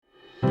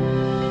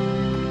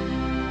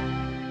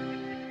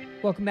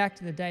Welcome back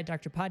to the Diet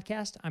Doctor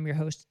Podcast. I'm your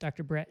host,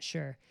 Dr. Brett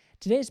Scher.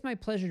 Today it's my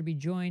pleasure to be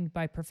joined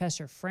by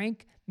Professor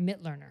Frank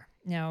Mitloehner.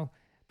 Now,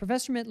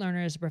 Professor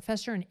Mitloehner is a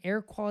professor and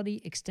air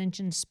quality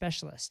extension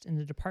specialist in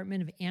the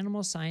Department of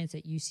Animal Science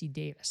at UC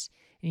Davis,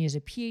 and he has a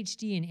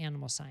PhD in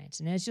animal science.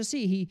 And as you'll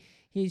see,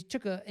 he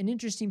took an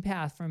interesting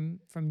path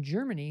from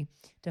Germany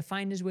to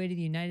find his way to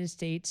the United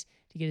States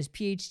to get his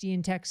PhD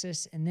in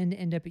Texas, and then to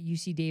end up at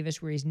UC Davis,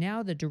 where he's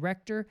now the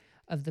director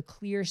of the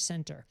CLEAR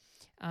Center.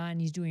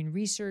 And he's doing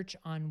research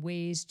on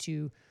ways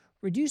to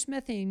reduce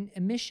methane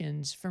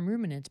emissions from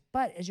ruminants.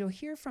 But as you'll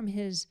hear from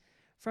his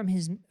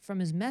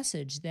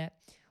message, that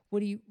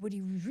what he's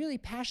really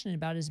passionate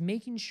about is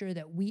making sure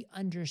that we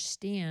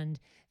understand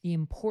the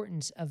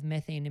importance of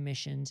methane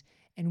emissions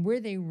and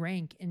where they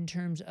rank in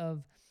terms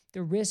of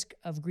the risk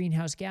of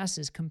greenhouse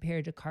gases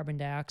compared to carbon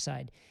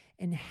dioxide,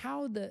 and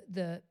how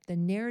the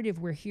narrative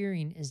we're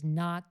hearing is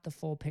not the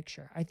full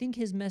picture. I think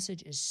his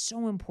message is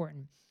so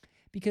important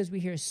because we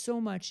hear so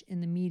much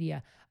in the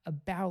media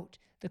about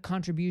the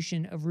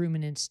contribution of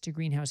ruminants to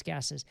greenhouse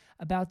gases,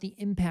 about the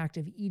impact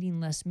of eating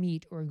less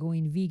meat or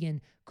going vegan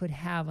could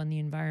have on the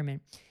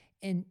environment.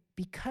 And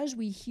because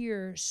we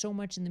hear so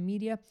much in the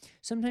media,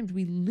 sometimes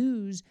we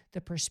lose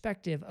the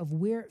perspective of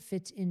where it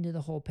fits into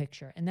the whole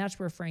picture. And that's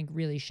where Frank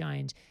really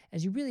shines,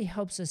 as he really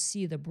helps us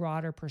see the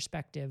broader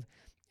perspective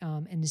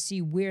and to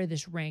see where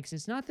this ranks.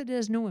 It's not that it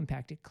has no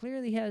impact. It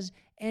clearly has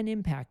an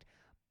impact.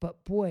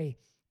 But boy,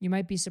 you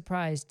might be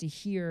surprised to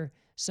hear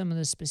some of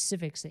the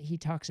specifics that he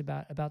talks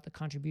about the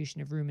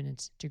contribution of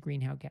ruminants to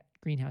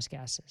greenhouse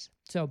gases.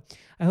 So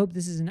I hope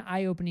this is an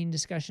eye-opening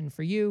discussion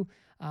for you.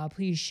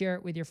 Please share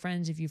it with your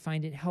friends if you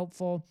find it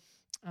helpful,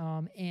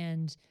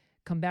 and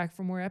come back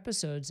for more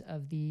episodes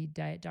of the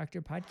Diet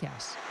Doctor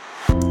Podcast.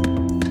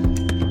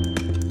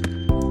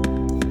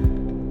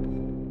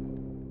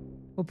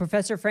 Well,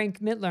 Professor Frank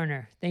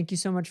Mitloehner, thank you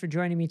so much for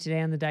joining me today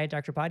on the Diet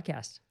Doctor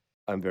Podcast.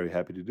 I'm very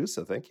happy to do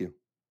so. Thank you.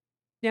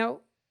 Now,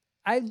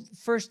 I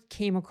first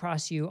came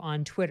across you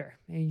on Twitter,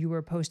 and you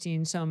were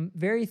posting some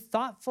very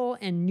thoughtful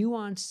and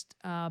nuanced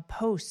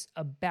posts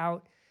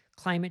about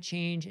climate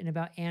change and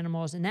about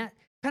animals. And that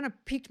kind of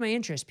piqued my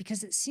interest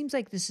because it seems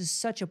like this is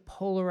such a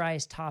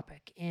polarized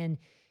topic. And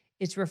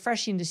it's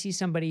refreshing to see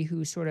somebody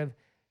who sort of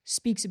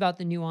speaks about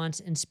the nuance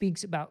and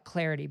speaks about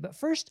clarity. But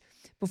first,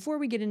 before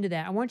we get into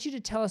that, I want you to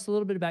tell us a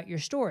little bit about your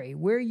story,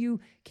 where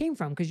you came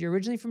from, because you're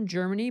originally from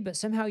Germany, but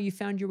somehow you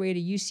found your way to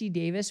UC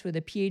Davis with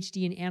a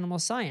PhD in animal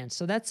science.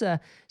 So that's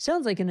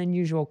sounds like an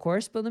unusual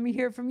course, but let me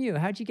hear it from you.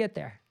 How'd you get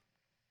there?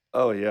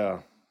 Oh yeah,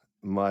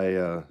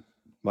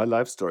 my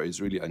life story is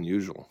really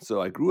unusual.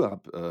 So I grew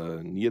up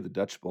near the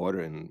Dutch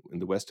border in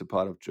the western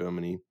part of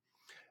Germany,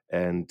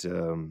 and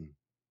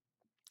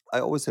I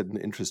always had an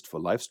interest for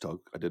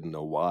livestock. I didn't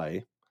know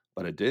why,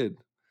 but I did.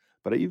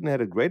 But I even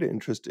had a greater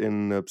interest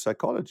in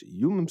psychology,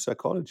 human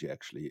psychology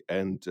actually,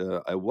 and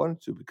I wanted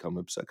to become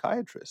a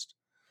psychiatrist.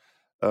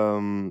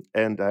 And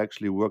I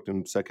actually worked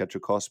in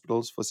psychiatric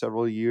hospitals for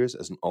several years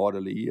as an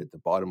orderly at the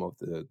bottom of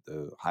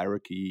the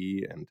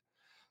hierarchy,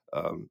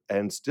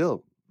 and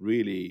still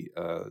really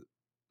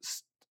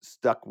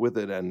stuck with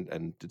it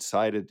and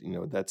decided,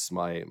 that's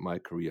my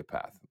career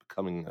path,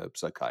 becoming a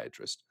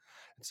psychiatrist.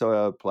 And so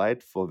I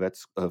applied for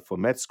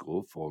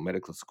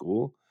medical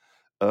school,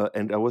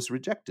 and I was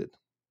rejected.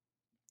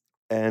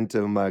 And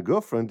my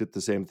girlfriend did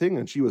the same thing,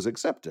 and she was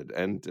accepted.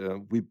 And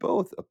we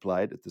both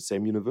applied at the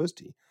same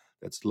university.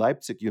 That's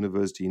Leipzig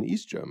University in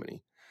East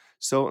Germany.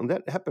 So, and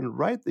that happened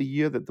right the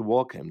year that the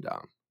wall came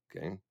down.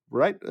 Okay,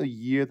 right a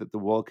year that the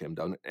wall came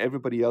down.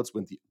 Everybody else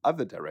went the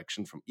other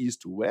direction, from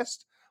east to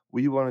west.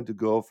 We wanted to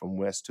go from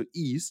west to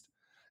east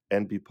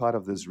and be part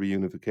of this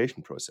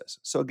reunification process.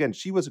 So again,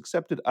 she was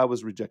accepted, I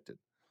was rejected,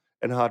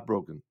 and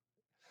heartbroken.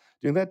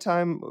 During that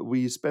time,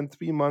 we spent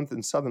 3 months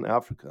in Southern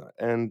Africa,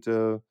 and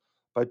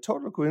by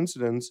total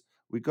coincidence,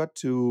 we got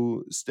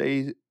to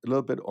stay a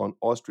little bit on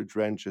ostrich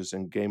ranches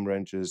and game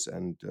ranches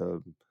and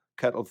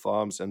cattle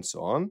farms and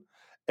so on.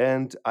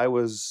 And I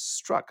was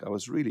struck. I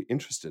was really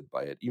interested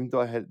by it, even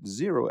though I had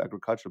zero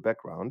agricultural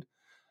background.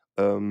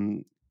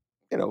 Um,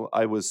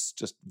 I was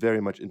just very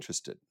much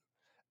interested.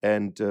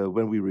 And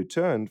when we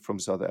returned from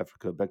South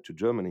Africa back to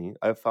Germany,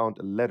 I found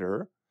a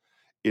letter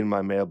in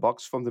my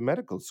mailbox from the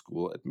medical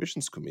school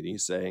admissions committee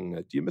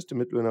saying, "Dear Mr.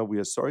 Mitloehner, we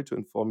are sorry to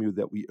inform you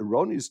that we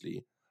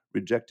erroneously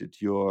rejected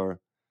your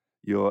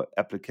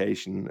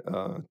application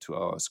to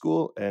our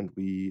school, and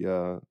we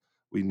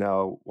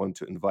now want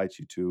to invite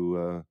you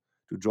to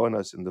join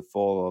us in the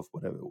fall of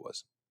whatever it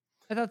was."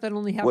 I thought that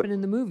only What happened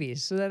in the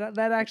movies, so that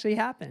actually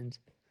happened.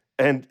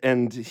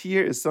 and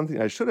here is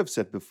something I should have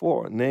said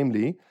before,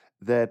 namely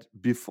that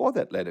before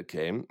that letter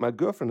came, my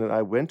girlfriend and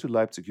I went to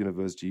Leipzig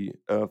University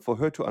for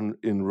her to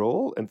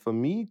enroll and for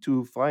me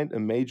to find a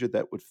major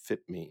that would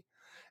fit me.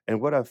 And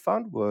what I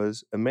found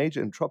was a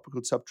major in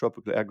tropical,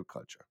 subtropical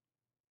agriculture.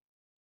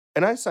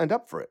 And I signed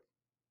up for it.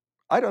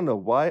 I don't know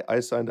why I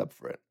signed up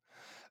for it.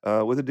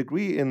 With a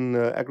degree in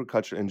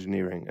agriculture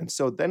engineering. And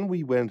so then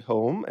we went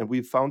home and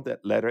we found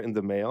that letter in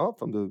the mail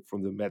from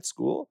the med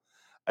school.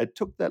 I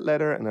took that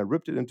letter and I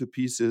ripped it into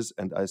pieces,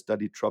 and I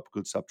studied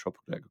tropical,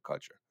 subtropical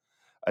agriculture.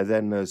 I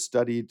then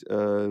studied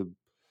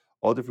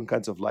all different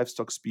kinds of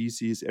livestock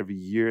species. Every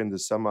year in the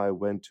summer, I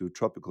went to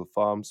tropical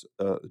farms,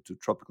 to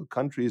tropical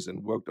countries,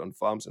 and worked on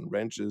farms and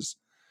ranches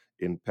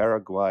in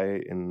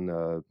Paraguay, in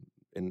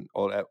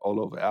all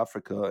over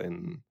Africa,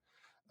 in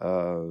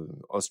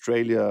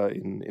Australia,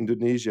 in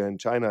Indonesia, in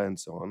China, and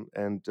so on.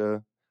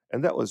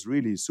 And that was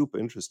really super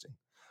interesting.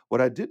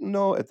 What I didn't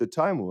know at the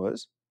time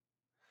was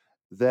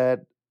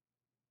that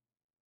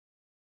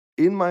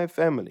in my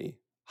family,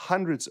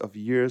 hundreds of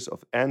years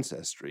of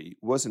ancestry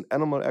was in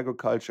animal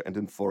agriculture and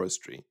in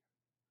forestry.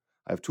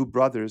 I have two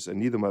brothers, and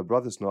neither my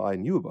brothers nor I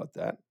knew about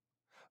that.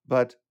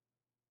 But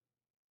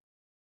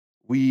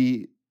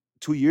we,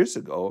 2 years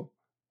ago,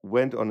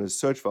 went on a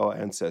search for our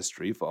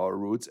ancestry, for our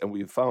roots, and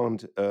we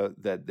found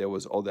that there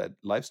was all that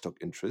livestock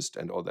interest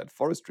and all that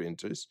forestry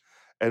interest.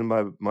 And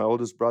my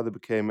oldest brother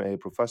became a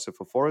professor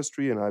for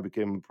forestry, and I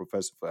became a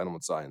professor for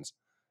animal science.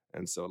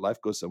 And so life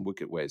goes some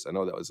wicked ways. I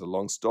know that was a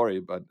long story,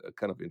 but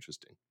kind of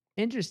interesting.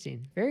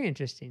 Interesting. Very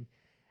interesting.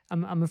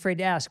 I'm afraid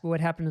to ask, but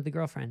what happened to the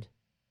girlfriend?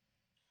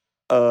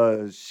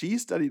 She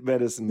studied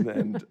medicine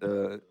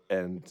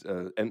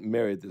and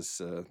married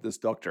this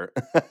doctor.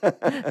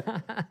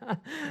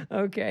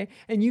 Okay.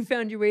 And you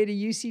found your way to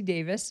UC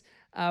Davis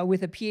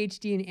with a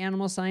PhD in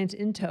animal science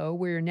in tow,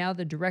 where you're now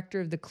the director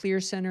of the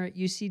Clear Center at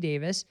UC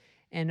Davis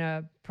and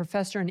a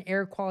professor and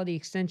air quality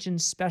extension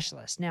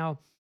specialist. Now,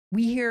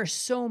 we hear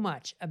so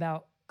much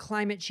about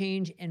climate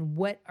change and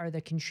what are the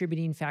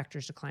contributing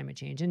factors to climate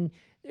change. And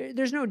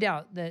there's no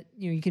doubt that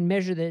you can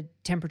measure the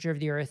temperature of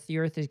the earth. The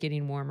earth is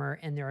getting warmer,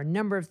 and there are a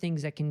number of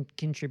things that can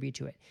contribute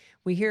to it.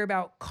 We hear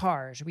about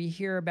cars. We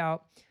hear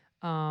about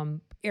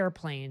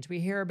airplanes. We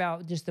hear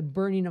about just the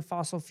burning of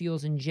fossil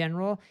fuels in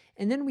general.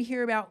 And then we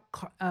hear about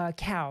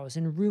cows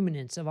and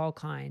ruminants of all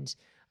kinds.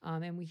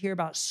 And we hear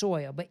about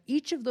soil. But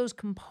each of those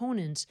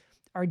components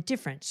are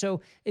different. So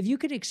if you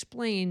could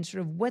explain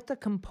sort of what the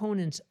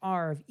components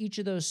are of each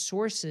of those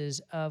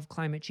sources of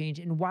climate change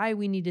and why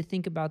we need to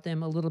think about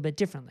them a little bit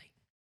differently.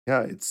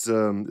 Yeah, it's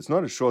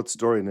not a short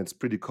story, and it's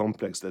pretty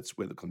complex. That's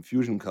where the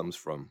confusion comes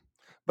from.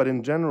 But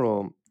in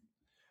general,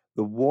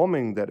 the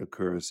warming that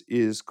occurs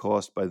is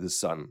caused by the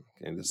sun.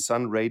 Okay? The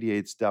sun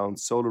radiates down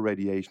solar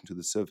radiation to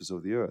the surface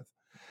of the earth.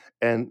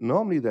 And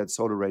normally that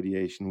solar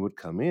radiation would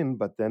come in,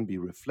 but then be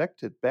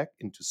reflected back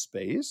into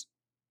space.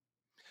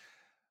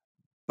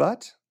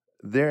 But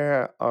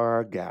there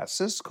are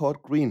gases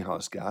called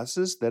greenhouse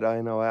gases that are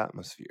in our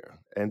atmosphere.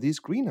 And these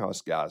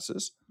greenhouse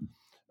gases,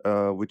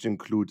 which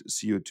include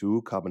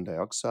CO2, carbon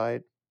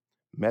dioxide,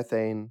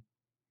 methane,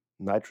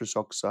 nitrous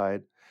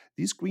oxide,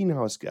 these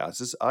greenhouse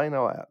gases are in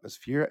our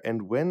atmosphere.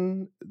 And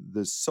when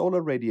the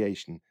solar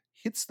radiation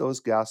hits those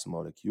gas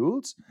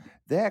molecules,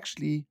 they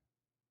actually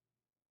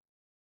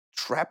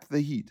trap the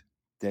heat.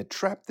 They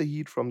trap the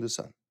heat from the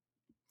sun.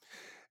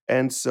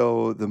 And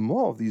so the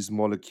more of these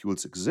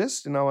molecules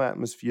exist in our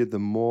atmosphere, the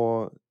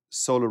more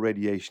solar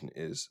radiation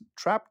is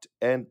trapped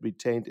and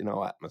retained in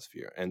our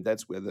atmosphere. And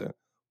that's where the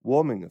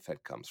warming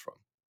effect comes from.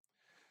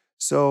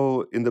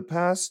 So in the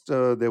past,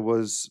 there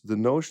was the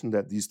notion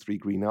that these three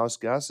greenhouse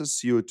gases,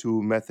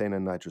 CO2, methane,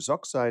 and nitrous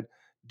oxide,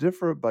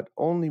 differ, but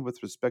only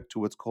with respect to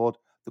what's called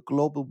the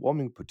global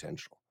warming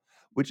potential,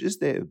 which is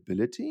their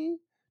ability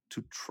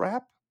to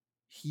trap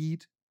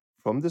heat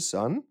from the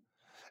sun.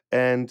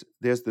 And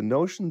there's the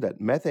notion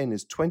that methane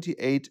is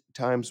 28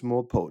 times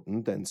more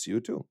potent than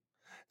CO2,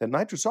 that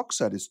nitrous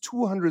oxide is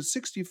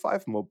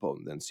 265 more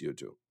potent than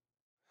CO2.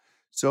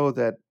 So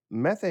that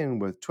methane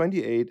with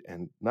 28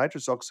 and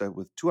nitrous oxide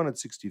with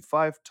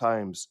 265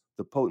 times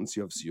the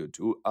potency of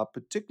CO2 are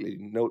particularly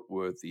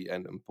noteworthy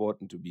and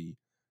important to be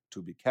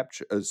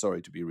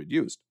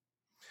reduced.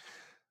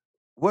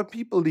 What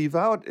people leave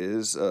out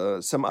is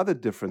some other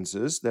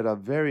differences that are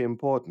very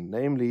important,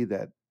 namely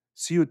that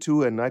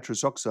CO2 and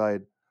nitrous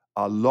oxide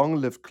are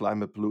long-lived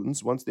climate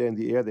pollutants. Once they're in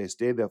the air, they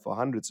stay there for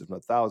hundreds, if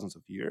not thousands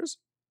of years.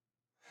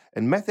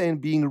 And methane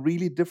being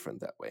really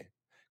different that way,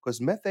 because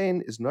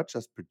methane is not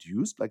just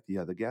produced like the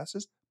other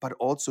gases, but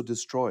also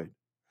destroyed.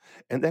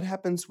 And that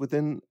happens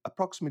within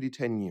approximately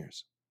 10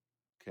 years.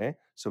 Okay,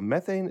 so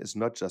methane is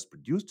not just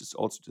produced, it's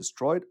also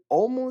destroyed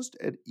almost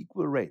at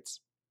equal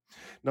rates.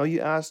 Now you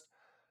asked,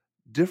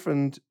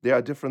 there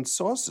are different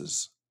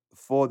sources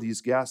for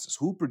these gases.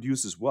 Who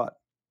produces what?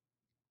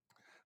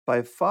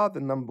 By far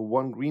the number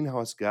one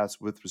greenhouse gas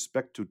with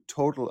respect to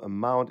total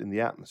amount in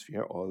the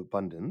atmosphere or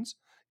abundance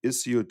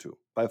is CO2,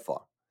 by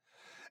far.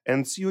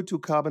 And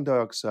CO2, carbon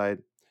dioxide,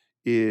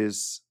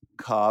 is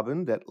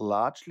carbon that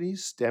largely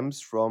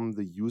stems from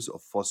the use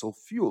of fossil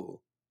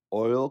fuel,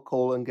 oil,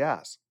 coal, and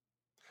gas.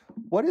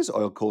 What is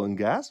oil, coal, and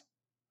gas?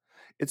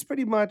 It's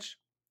pretty much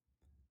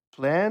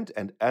plant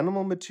and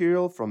animal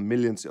material from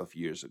millions of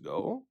years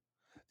ago.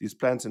 These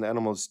plants and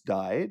animals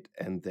died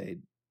and they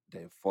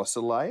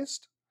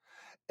fossilized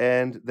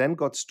and then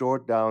got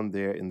stored down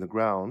there in the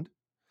ground.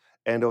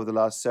 And over the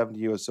last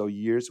 70 or so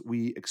years,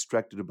 we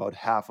extracted about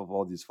half of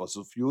all these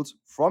fossil fuels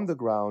from the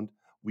ground.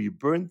 We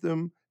burned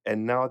them,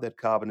 and now that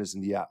carbon is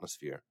in the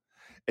atmosphere.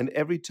 And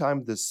every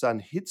time the sun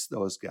hits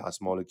those gas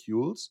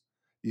molecules,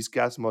 these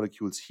gas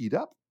molecules heat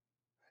up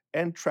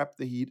and trap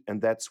the heat,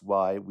 and that's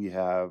why we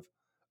have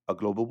a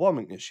global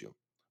warming issue.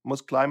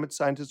 Most climate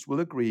scientists will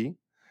agree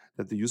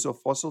that the use of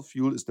fossil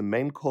fuel is the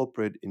main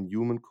culprit in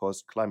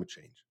human-caused climate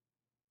change.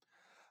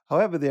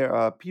 However, there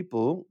are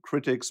people,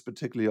 critics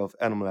particularly of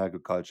animal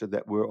agriculture,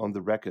 that were on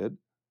the record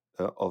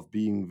of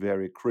being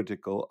very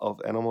critical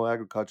of animal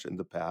agriculture in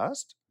the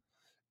past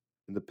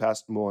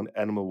more on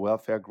animal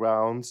welfare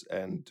grounds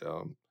and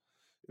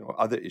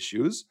other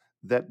issues,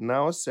 that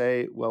now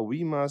say, well,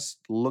 we must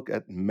look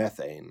at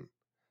methane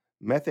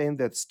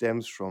that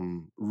stems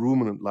from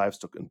ruminant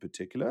livestock in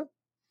particular.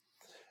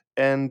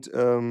 And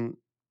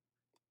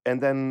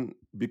then,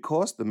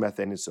 because the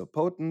methane is so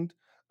potent,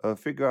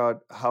 figure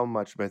out how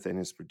much methane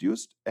is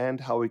produced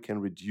and how we can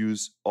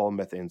reduce all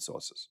methane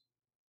sources.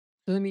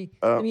 So let me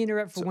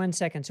interrupt for 1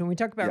 second. So when we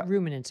talk about Yeah.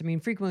 ruminants, I mean,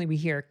 frequently we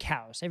hear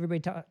cows. Everybody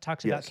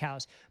talks about Yes.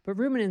 cows, but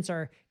ruminants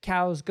are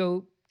cows,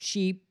 goat,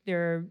 sheep.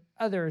 There are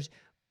others.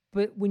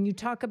 But when you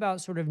talk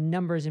about sort of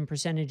numbers and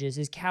percentages,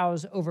 is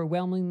cows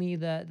overwhelmingly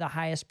the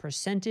highest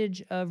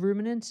percentage of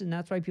ruminants, and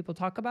that's why people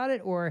talk about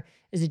it, or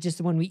is it just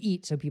the one we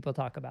eat, so people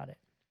talk about it?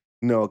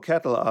 No,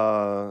 cattle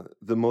are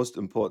the most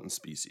important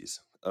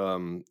species.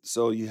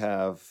 So you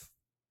have,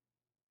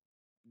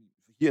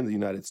 here in the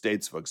United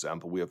States, for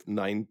example, we have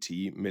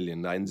 90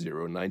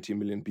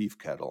 million beef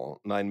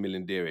cattle, 9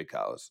 million dairy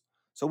cows.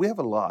 So we have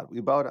a lot. We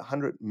have about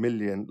 100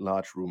 million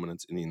large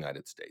ruminants in the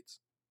United States.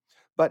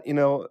 But,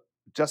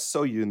 just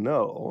so you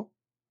know,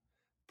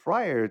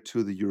 prior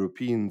to the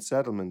European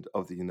settlement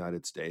of the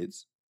United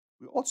States,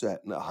 we also had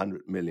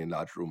 100 million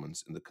large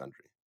ruminants in the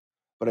country.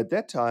 But at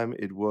that time,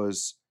 it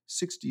was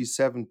 60,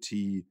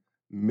 70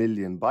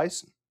 million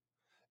bison,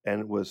 and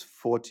it was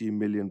 40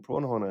 million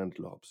pronghorn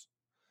antelopes.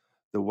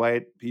 The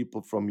white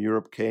people from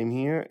Europe came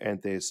here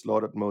and they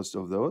slaughtered most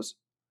of those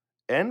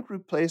and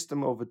replaced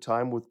them over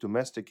time with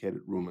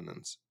domesticated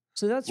ruminants.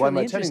 So that's Why am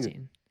really I telling you?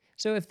 interesting.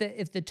 So if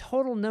the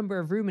total number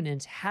of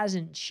ruminants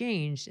hasn't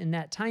changed in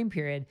that time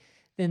period,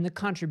 then the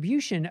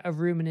contribution of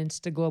ruminants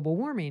to global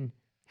warming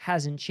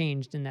hasn't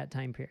changed in that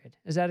time period.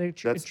 Is that a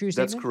true statement?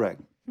 That's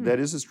correct. That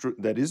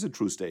is a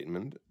true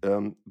statement,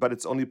 but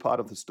it's only part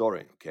of the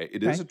story. Okay,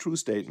 it is Okay. a true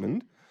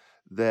statement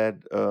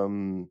that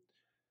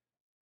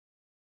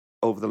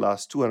over the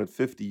last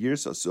 250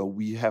 years or so,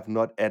 we have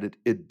not added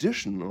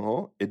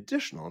additional.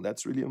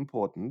 That's really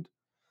important.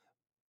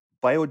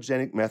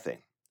 Biogenic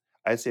methane.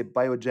 I say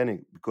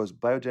biogenic because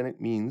biogenic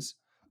means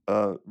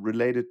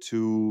related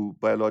to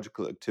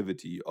biological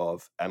activity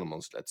of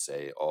animals, let's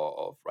say, or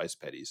of rice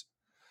paddies.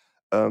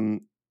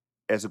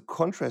 As a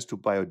contrast to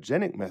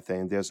biogenic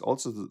methane, there's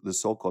also the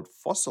so-called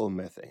fossil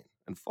methane.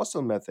 And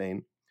fossil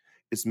methane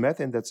is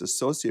methane that's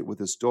associated with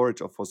the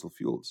storage of fossil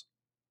fuels.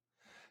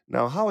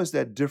 Now, how is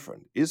that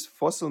different? Is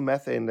fossil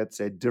methane, let's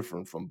say,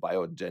 different from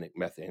biogenic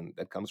methane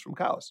that comes from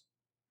cows?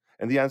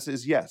 And the answer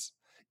is yes.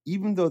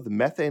 Even though the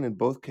methane in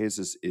both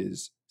cases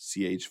is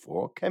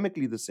CH4,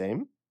 chemically the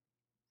same,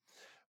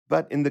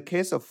 but in the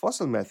case of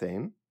fossil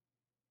methane,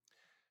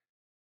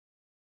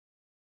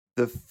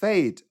 the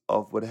fate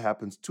of what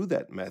happens to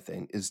that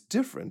methane is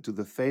different to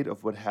the fate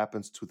of what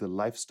happens to the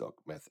livestock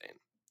methane.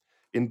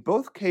 In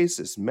both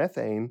cases,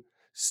 methane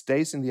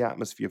stays in the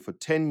atmosphere for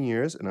 10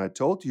 years, and I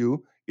told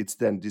you it's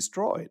then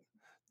destroyed.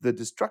 The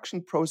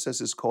destruction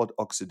process is called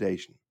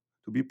oxidation.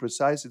 To be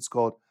precise, it's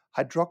called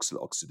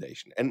hydroxyl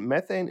oxidation. And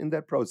methane in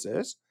that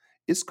process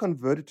is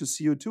converted to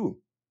CO2.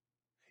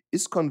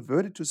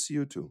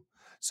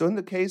 So in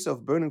the case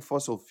of burning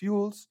fossil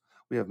fuels,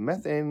 we have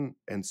methane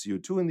and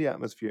CO2 in the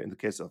atmosphere. In the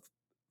case of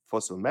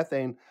fossil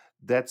methane,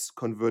 that's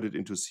converted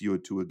into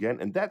CO2 again,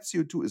 and that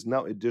CO2 is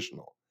now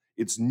additional.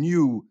 It's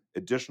new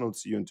additional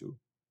CO2.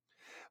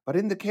 But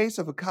in the case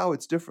of a cow,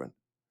 it's different.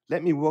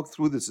 Let me walk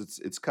through this.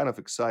 It's kind of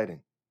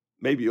exciting.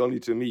 Maybe only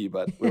to me,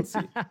 but we'll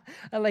see.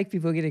 I like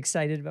people get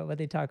excited about what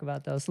they talk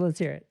about, though. So let's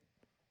hear it.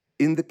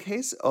 In the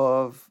case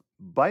of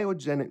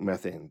biogenic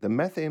methane, the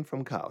methane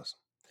from cows,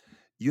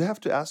 you have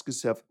to ask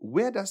yourself,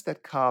 where does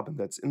that carbon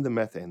that's in the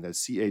methane, that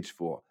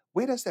CH4,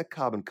 where does that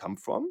carbon come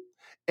from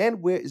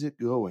and where is it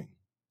going?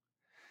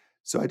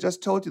 So I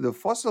just told you the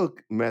fossil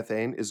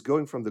methane is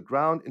going from the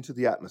ground into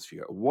the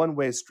atmosphere, a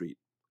one-way street,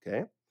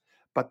 okay?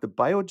 But the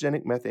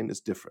biogenic methane is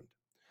different.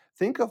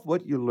 Think of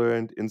what you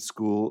learned in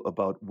school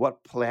about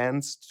what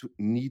plants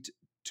need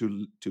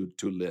to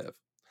live.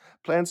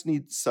 Plants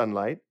need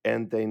sunlight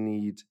and they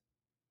need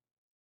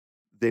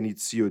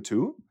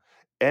CO2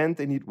 and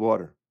they need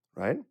water,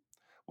 right?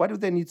 Why do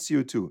they need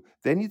CO2?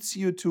 They need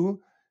CO2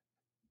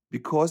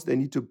 because they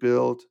need to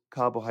build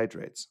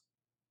carbohydrates.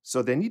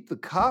 So they need the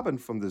carbon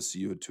from the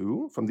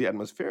CO2, from the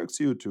atmospheric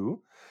CO2,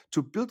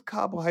 to build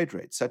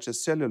carbohydrates such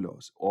as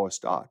cellulose or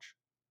starch.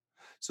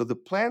 So the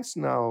plants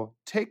now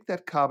take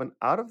that carbon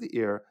out of the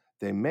air,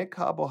 they make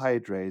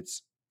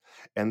carbohydrates,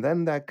 and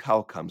then that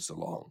cow comes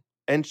along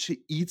and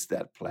she eats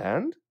that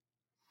plant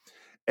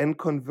and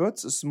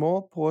converts a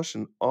small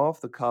portion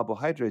of the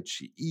carbohydrate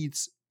she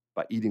eats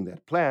by eating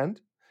that plant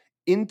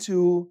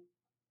into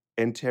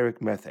enteric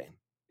methane.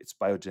 It's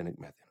biogenic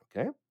methane.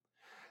 okay?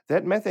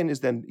 That methane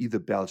is then either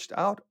belched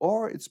out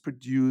or it's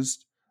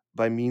produced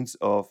by means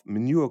of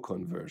manure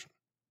conversion.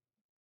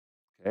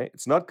 Okay,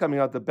 it's not coming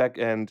out the back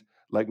end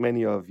like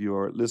many of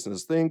your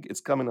listeners think.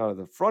 It's coming out of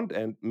the front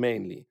end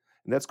mainly,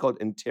 and that's called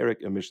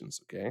enteric emissions.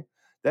 Okay,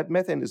 that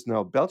methane is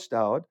now belched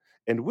out,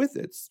 and with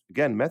it,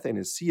 again, methane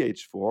is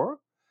CH4.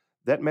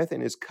 That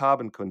methane is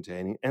carbon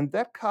containing, and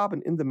that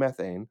carbon in the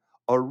methane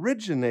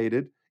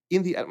originated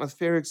in the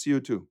atmospheric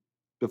CO2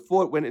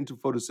 before it went into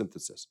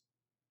photosynthesis.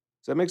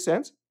 Does that make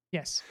sense?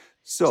 Yes.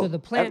 So So the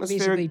plant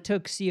basically atmospheric,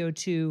 took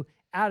CO2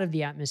 out of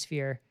the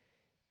atmosphere,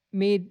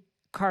 made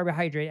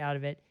carbohydrate out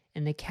of it,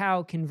 and the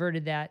cow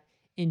converted that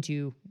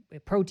into a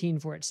protein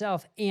for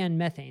itself and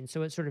methane.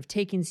 So it's sort of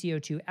taking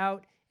CO2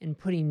 out and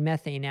putting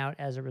methane out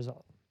as a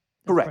result.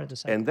 That's part of the correct.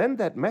 cycle. And then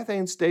that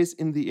methane stays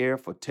in the air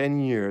for 10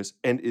 years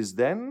and is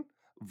then,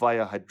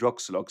 via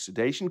hydroxyl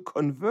oxidation,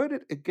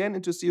 converted again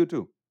into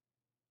CO2.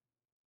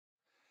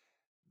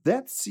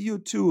 That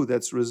CO2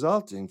 that's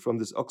resulting from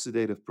this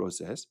oxidative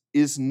process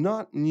is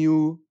not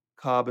new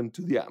carbon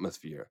to the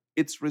atmosphere.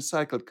 It's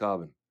recycled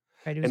carbon.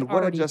 Right? It was And what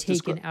I already just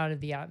taken described, out of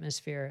the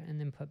atmosphere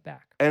and then put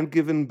back. and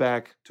given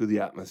back to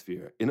the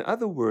atmosphere. In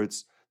other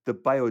words, the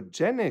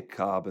biogenic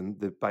carbon,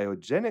 the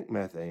biogenic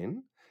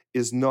methane,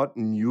 is not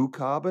new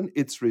carbon,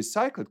 it's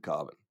recycled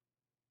carbon.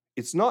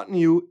 It's not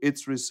new,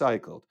 it's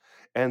recycled.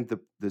 And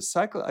the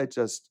cycle I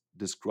just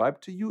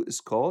described to you is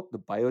called the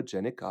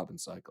biogenic carbon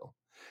cycle.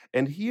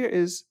 And here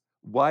is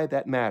why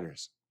that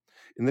matters.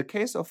 In the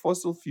case of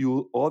fossil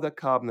fuel, all the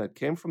carbon that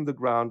came from the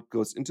ground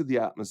goes into the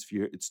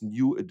atmosphere. It's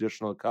new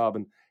additional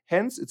carbon.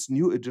 Hence, it's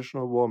new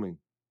additional warming.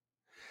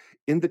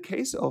 In the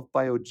case of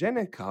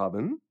biogenic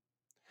carbon,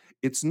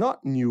 it's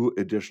not new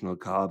additional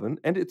carbon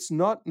and it's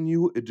not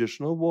new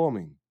additional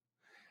warming.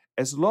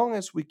 As long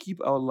as we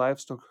keep our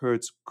livestock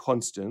herds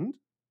constant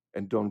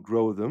and don't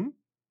grow them,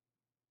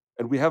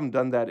 and we haven't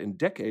done that in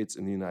decades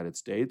in the United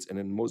States and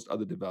in most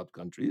other developed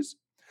countries,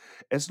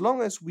 as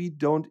long as we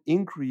don't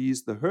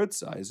increase the herd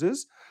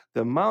sizes,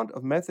 the amount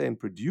of methane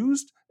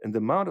produced and the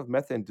amount of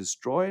methane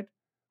destroyed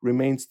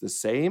remains the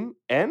same,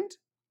 and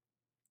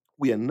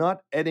we are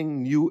not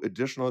adding new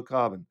additional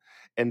carbon.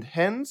 And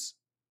hence,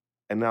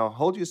 and now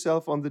hold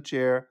yourself on the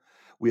chair,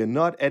 we are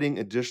not adding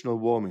additional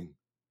warming.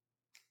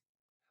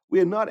 We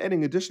are not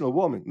adding additional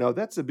warming. Now,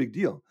 that's a big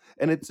deal.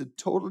 And it's a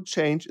total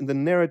change in the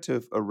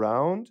narrative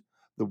around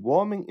the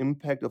warming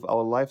impact of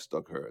our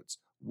livestock herds,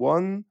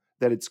 one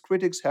that its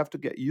critics have to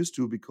get used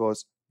to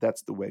because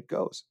that's the way it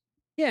goes.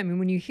 Yeah, I mean,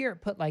 when you hear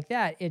it put like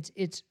that,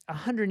 it's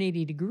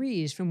 180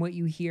 degrees from what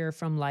you hear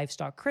from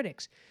livestock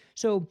critics.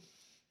 So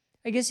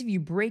I guess if you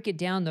break it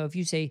down, though, if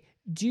you say,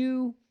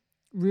 do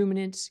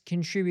ruminants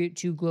contribute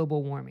to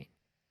global warming?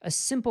 A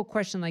simple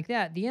question like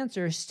that, the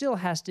answer still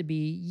has to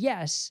be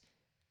yes,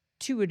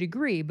 to a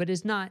degree, but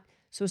is not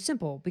so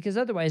simple because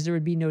otherwise there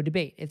would be no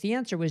debate. If the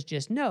answer was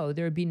just no,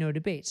 there would be no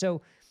debate.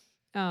 So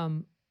I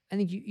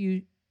think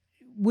you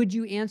would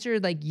you answer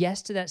like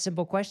yes to that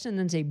simple question and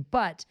then say,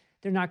 but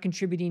they're not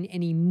contributing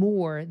any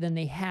more than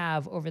they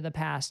have over the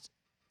past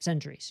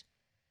centuries.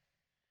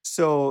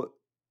 So,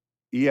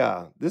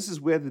 yeah, this is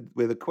where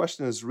the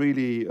question is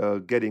really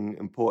getting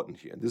important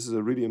here. This is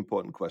a really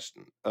important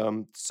question.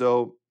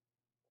 So,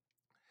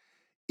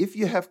 if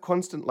you have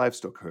constant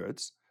livestock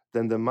herds,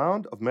 then the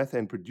amount of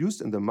methane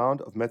produced and the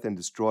amount of methane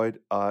destroyed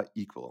are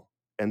equal.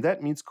 And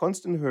that means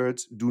constant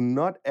herds do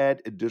not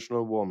add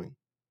additional warming.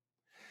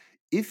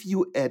 If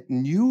you add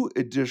new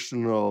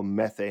additional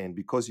methane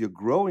because you're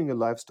growing your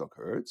livestock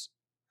herds,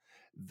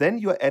 then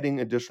you're adding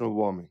additional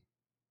warming.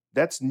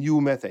 That's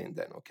new methane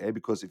then, okay?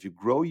 Because if you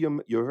grow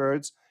your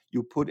herds,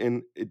 you put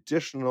in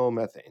additional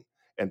methane,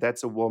 and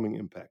that's a warming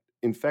impact.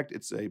 In fact,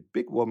 it's a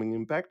big warming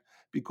impact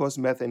because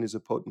methane is a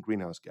potent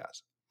greenhouse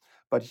gas.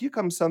 But here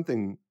comes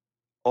something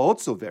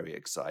also very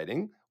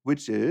exciting,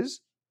 which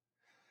is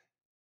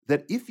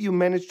that if you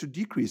manage to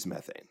decrease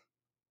methane,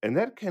 and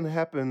that can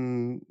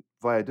happen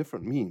via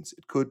different means.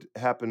 It could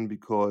happen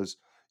because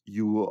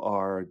you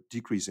are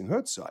decreasing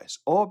herd size,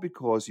 or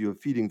because you're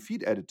feeding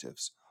feed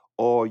additives,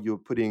 or you're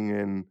putting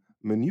in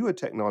manure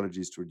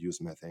technologies to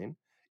reduce methane.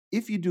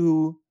 If you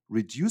do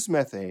reduce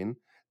methane,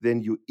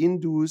 then you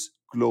induce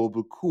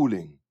global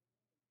cooling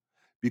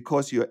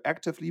because you're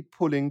actively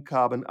pulling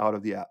carbon out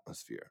of the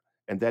atmosphere,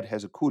 and that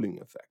has a cooling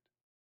effect.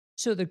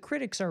 So the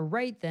critics are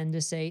right then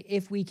to say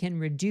if we can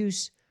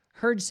reduce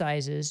herd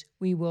sizes,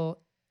 we will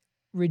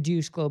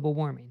reduce global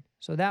warming.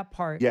 So that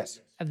part Yes.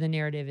 of the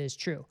narrative is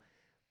true.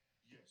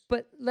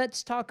 But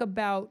let's talk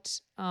about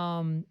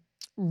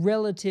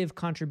relative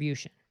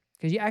contribution.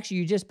 Because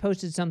you just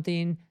posted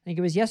something, I think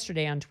it was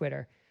yesterday on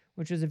Twitter,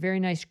 which was a very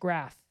nice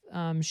graph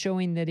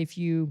showing that if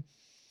you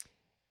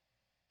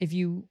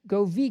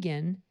go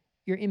vegan,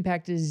 your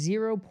impact is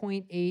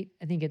 0.8,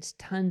 I think it's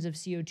tons of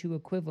CO2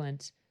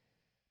 equivalent,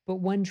 but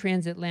one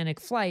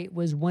transatlantic flight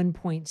was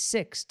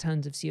 1.6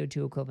 tons of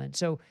CO2 equivalent.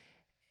 So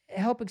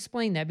help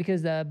explain that,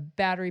 because the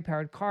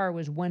battery-powered car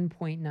was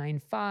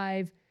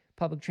 1.95,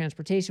 public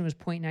transportation was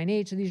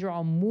 0.98, so these are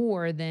all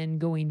more than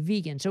going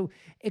vegan. So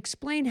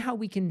explain how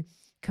we can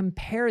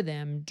compare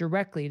them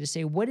directly to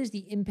say, what is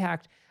the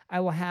impact I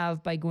will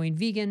have by going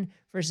vegan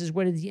versus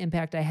what is the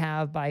impact I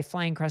have by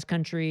flying cross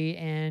country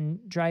and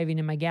driving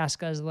in my gas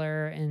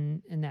guzzler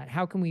and that?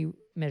 How can we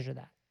measure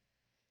that?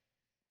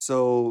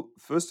 So,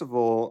 first of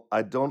all,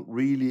 I don't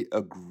really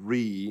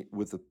agree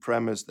with the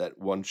premise that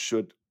one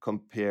should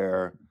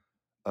compare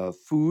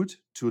food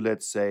to,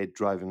 let's say,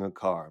 driving a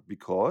car,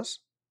 because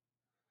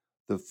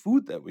the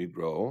food that we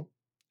grow,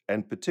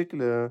 and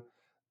particular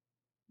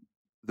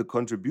the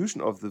contribution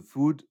of the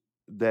food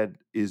that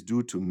is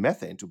due to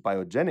methane, to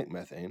biogenic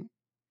methane,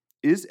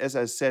 is, as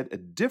I said, a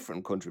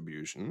different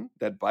contribution.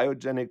 That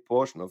biogenic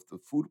portion of the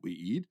food we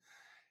eat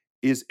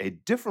is a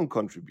different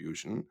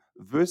contribution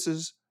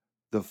versus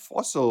the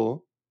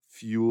fossil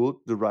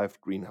fuel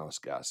derived greenhouse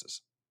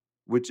gases,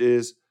 which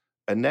is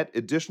a net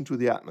addition to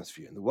the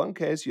atmosphere. In the one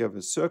case, you have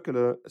a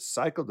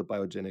cycle, the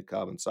biogenic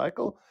carbon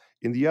cycle.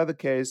 In the other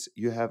case,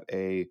 you have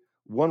a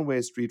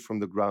one-way street from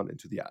the ground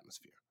into the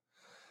atmosphere.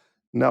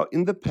 Now,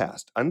 in the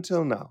past,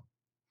 until now,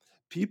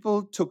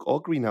 people took all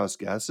greenhouse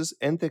gases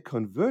and they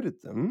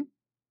converted them,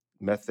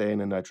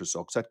 methane and nitrous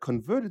oxide,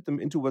 converted them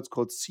into what's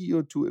called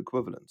CO2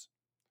 equivalents,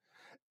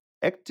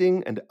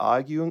 acting and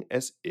arguing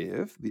as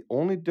if the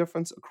only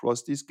difference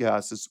across these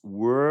gases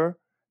were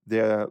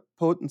their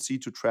potency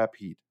to trap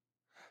heat,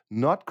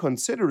 not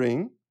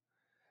considering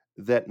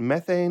that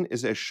methane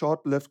is a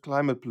short-lived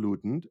climate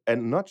pollutant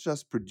and not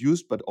just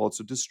produced but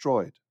also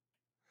destroyed.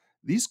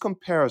 These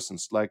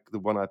comparisons, like the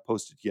one I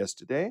posted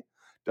yesterday,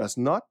 does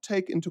not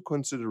take into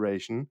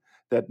consideration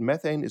that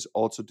methane is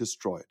also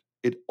destroyed.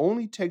 It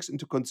only takes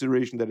into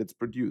consideration that it's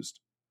produced.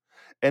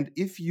 And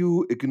if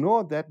you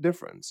ignore that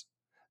difference,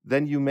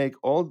 then you make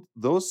all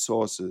those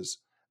sources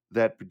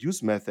that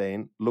produce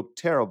methane look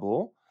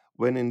terrible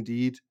when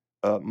indeed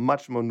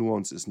much more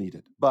nuance is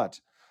needed.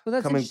 But Well,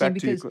 that's coming interesting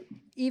back to your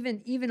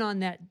because even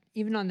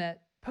on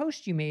that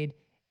post you made,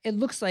 it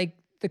looks like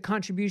the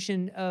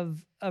contribution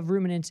of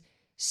ruminants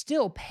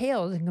still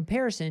pales in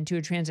comparison to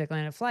a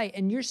transatlantic flight.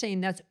 And you're saying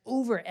that's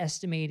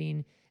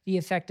overestimating the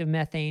effect of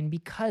methane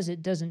because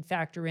it doesn't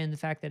factor in the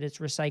fact that it's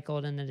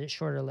recycled and that it's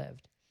shorter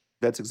lived.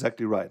 That's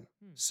exactly right.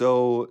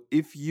 So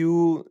if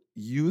you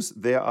use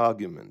their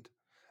argument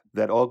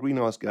that all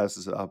greenhouse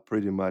gases are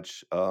pretty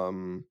much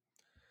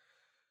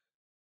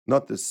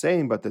not the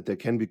same, but that they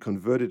can be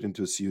converted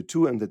into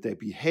CO2 and that they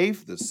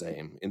behave the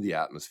same in the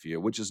atmosphere,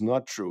 which is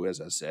not true, as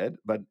I said.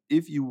 But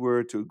if you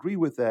were to agree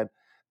with that,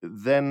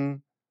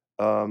 then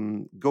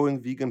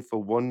going vegan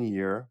for 1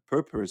 year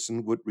per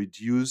person would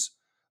reduce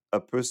a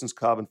person's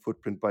carbon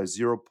footprint by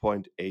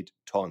 0.8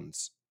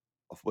 tons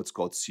of what's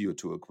called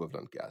CO2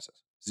 equivalent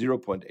gases.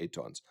 0.8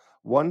 tons.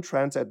 One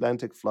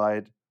transatlantic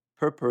flight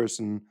per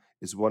person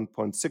is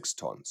 1.6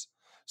 tons.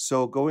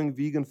 So going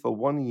vegan for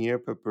 1 year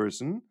per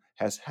person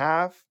has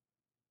half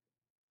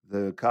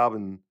the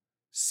carbon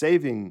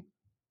saving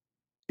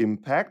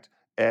impact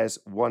as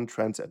one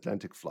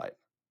transatlantic flight.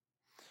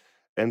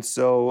 And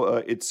so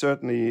it's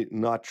certainly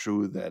not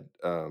true that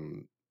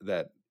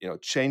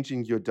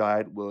changing your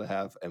diet will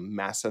have a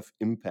massive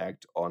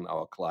impact on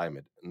our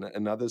climate.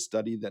 Another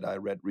study that I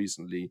read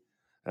recently,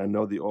 and I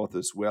know the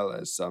authors well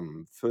as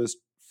some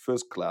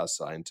first-class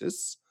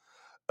scientists,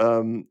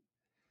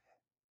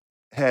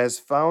 has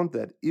found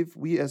that if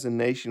we as a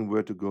nation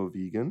were to go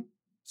vegan,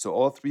 so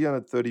all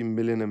 330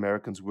 million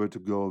Americans were to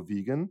go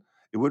vegan,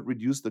 it would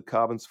reduce the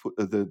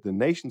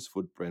nation's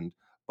footprint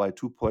by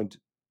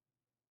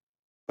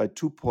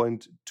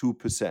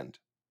 2.2%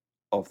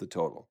 of the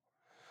total.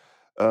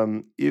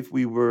 If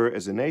we were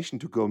as a nation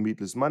to go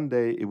meatless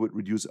Monday, it would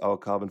reduce our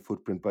carbon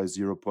footprint by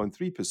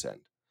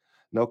 0.3%.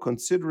 Now,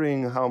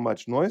 considering how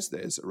much noise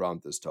there is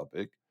around this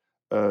topic,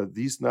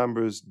 these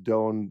numbers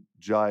don't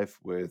jive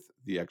with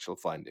the actual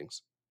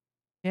findings.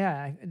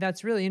 Yeah,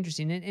 that's really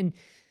interesting. And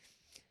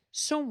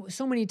so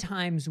many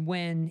times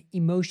when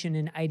emotion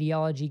and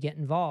ideology get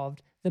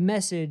involved, the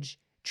message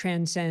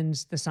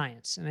transcends the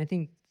science. And I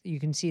think you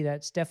can see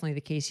that's definitely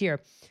the case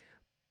here.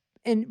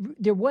 And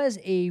there was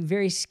a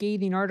very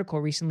scathing article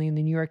recently in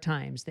the New York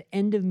Times, "The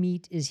end of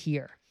meat is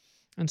here."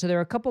 And so there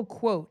are a couple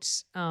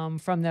quotes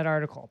from that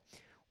article.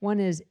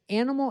 One is,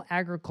 "Animal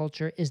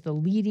agriculture is the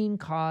leading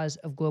cause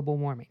of global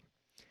warming."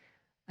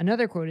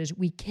 Another quote is,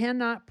 "We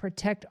cannot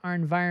protect our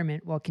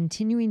environment while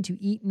continuing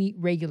to eat meat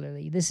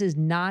regularly. This is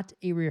not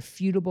a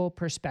refutable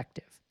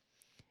perspective."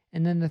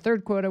 And then the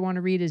third quote I want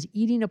to read is,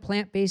 "Eating a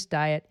plant-based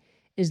diet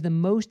is the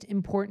most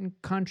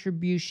important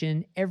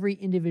contribution every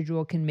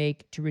individual can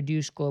make to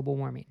reduce global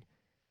warming."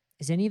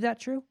 Is any of that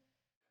true?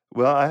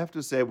 Well, I have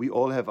to say we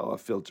all have our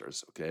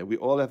filters, okay? We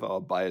all have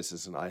our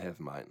biases, and I have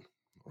mine,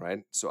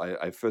 right? So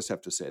I first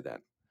have to say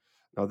that.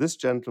 Now, this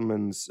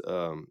gentleman's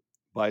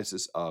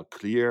biases are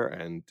clear,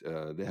 and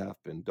they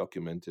have been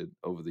documented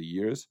over the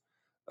years.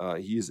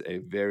 He is a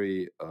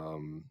very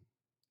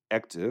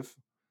active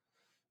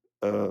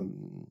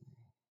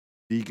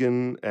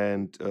vegan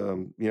and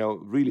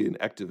really an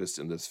activist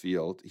in this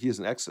field. He is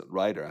an excellent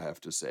writer, I have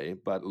to say,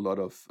 but a lot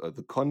of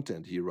the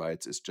content he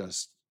writes is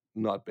just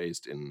not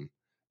based in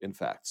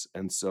facts.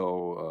 And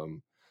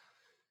so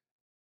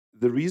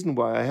The reason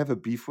why I have a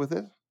beef with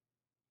it,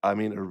 I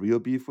mean a real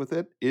beef with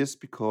it, is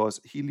because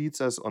he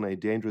leads us on a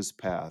dangerous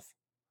path.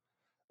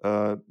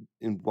 Uh,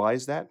 and why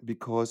is that?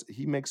 Because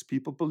he makes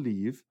people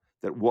believe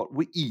that what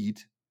we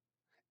eat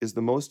is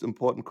the most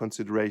important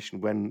consideration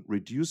when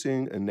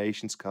reducing a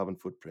nation's carbon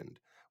footprint,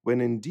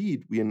 when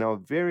indeed we are now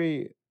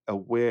very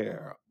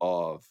aware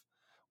of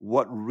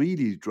what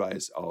really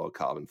drives our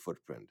carbon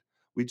footprint.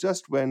 We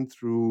just went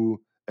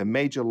through a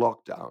major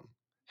lockdown.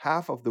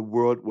 Half of the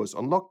world was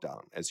on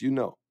lockdown, as you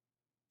know.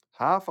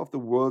 Half of the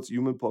world's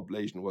human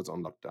population was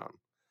on lockdown.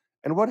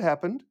 And what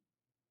happened?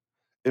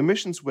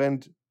 Emissions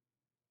went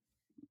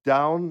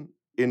down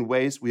in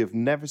ways we have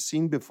never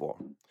seen before.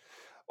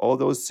 All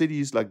those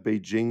cities like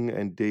Beijing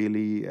and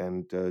Delhi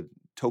and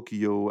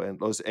Tokyo and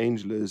Los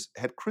Angeles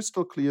had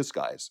crystal clear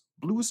skies,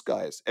 blue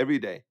skies every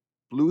day,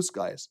 blue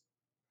skies.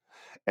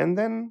 And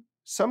then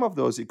some of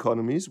those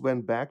economies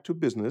went back to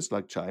business,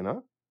 like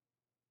China,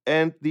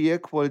 and the air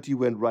quality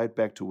went right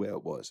back to where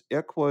it was.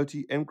 Air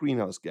quality and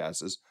greenhouse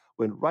gases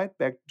went right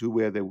back to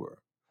where they were.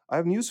 I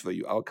have news for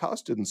you. Our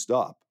cars didn't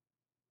stop.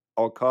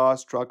 Our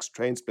cars, trucks,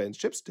 trains, planes,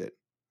 ships did.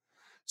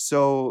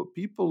 So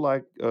people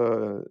like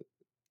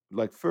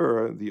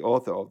Furr, the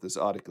author of this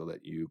article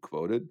that you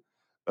quoted,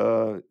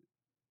 uh,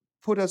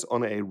 put us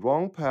on a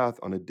wrong path,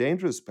 on a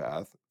dangerous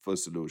path for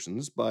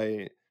solutions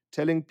by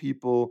telling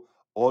people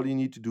all you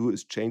need to do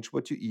is change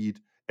what you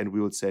eat and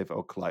we will save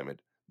our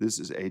climate. This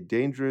is a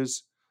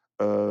dangerous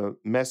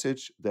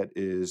message that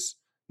is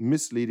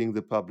misleading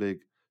the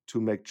public to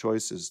make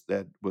choices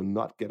that will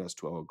not get us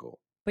to our goal.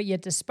 But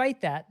yet,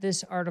 despite that,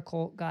 this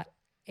article got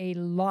a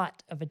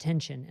lot of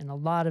attention and a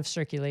lot of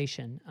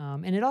circulation.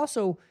 And it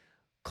also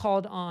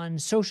called on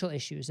social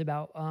issues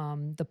about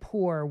the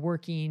poor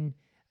working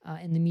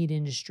in the meat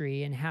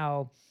industry and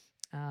how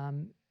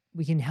um,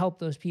 we can help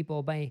those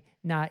people by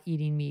not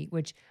eating meat,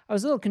 which I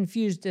was a little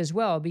confused as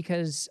well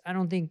because I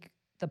don't think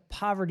the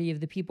poverty of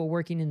the people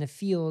working in the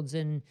fields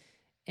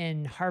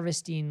and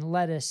harvesting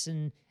lettuce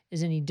and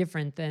is any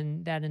different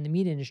than that in the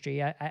meat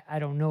industry. I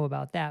don't know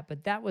about that,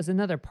 but that was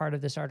another part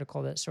of this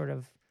article that sort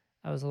of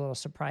I was a little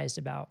surprised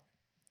about.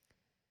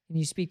 Can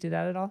you speak to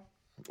that at all?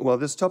 Well,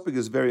 this topic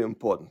is very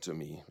important to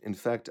me. In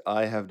fact,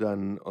 I have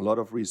done a lot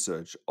of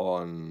research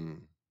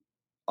on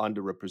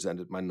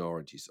underrepresented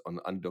minorities, on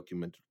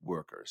undocumented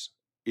workers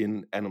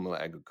in animal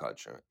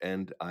agriculture.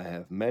 And I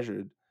have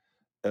measured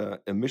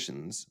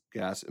emissions,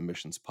 gas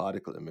emissions,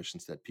 particle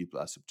emissions that people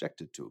are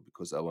subjected to,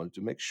 because I wanted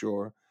to make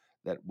sure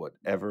that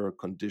whatever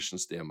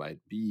conditions there might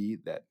be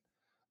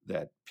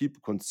that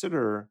people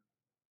consider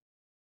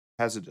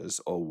hazardous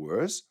or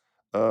worse,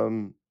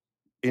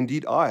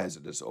 indeed are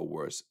hazardous or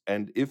worse.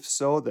 And if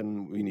so,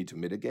 then we need to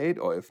mitigate,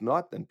 or if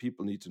not, then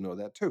people need to know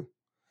that too.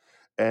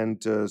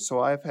 And so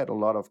I've had a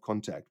lot of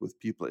contact with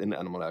people in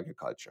animal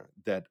agriculture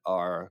that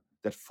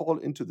fall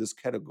into this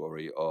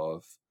category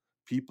of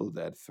people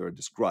that Fur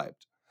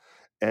described.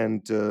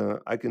 And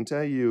I can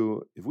tell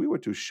you, if we were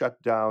to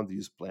shut down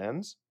these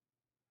plants,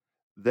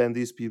 then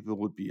these people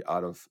would be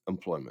out of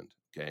employment.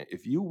 Okay,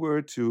 if you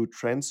were to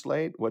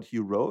translate what he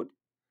wrote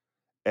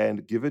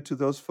and give it to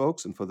those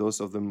folks, and for those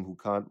of them who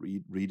can't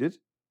read it,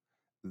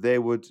 they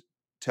would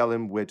tell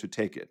him where to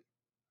take it,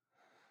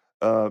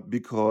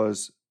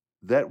 because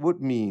that would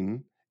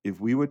mean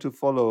if we were to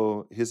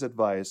follow his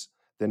advice,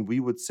 then we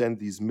would send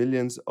these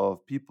millions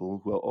of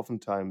people who are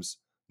oftentimes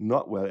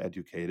not well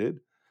educated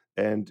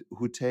and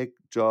who take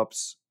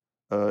jobs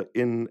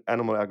in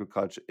animal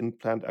agriculture, in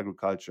plant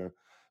agriculture,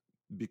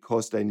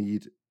 because they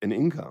need an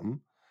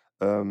income.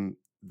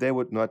 They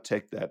would not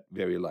take that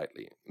very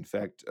lightly. In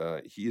fact,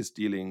 he is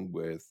dealing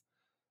with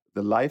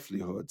the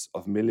livelihoods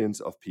of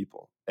millions of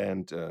people.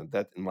 And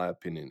that, in my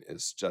opinion,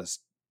 is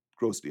just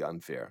grossly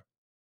unfair.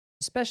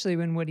 Especially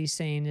when what he's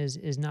saying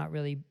is not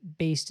really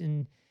based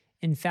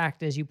in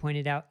fact, as you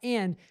pointed out,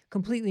 and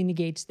completely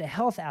negates the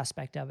health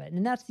aspect of it.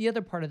 And that's the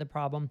other part of the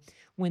problem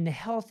when the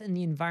health and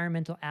the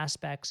environmental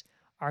aspects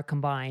are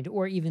combined,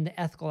 or even the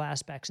ethical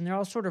aspects, and they're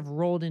all sort of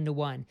rolled into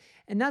one.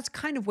 And that's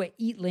kind of what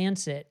Eat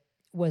Lancet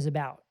was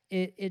about.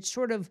 It's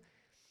sort of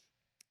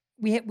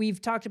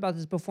we've talked about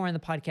this before in the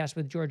podcast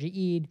with Georgia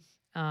Eid.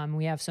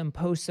 We have some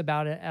posts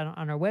about it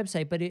on our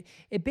website, but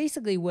it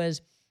basically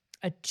was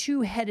a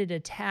two-headed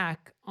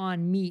attack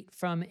on meat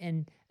from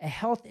a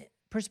health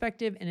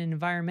perspective and an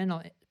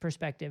environmental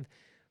perspective.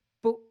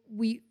 But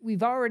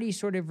we've already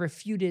sort of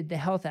refuted the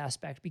health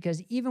aspect,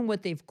 because even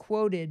what they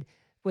quoted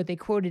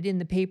in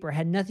the paper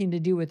had nothing to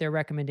do with their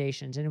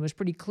recommendations. And it was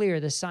pretty clear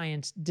the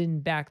science didn't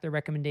back their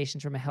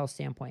recommendations from a health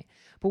standpoint.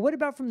 But what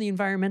about from the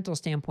environmental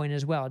standpoint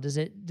as well?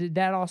 Did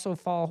that also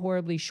fall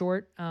horribly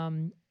short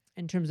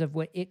in terms of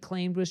what it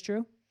claimed was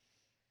true?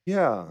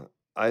 Yeah,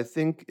 I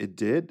think it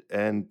did.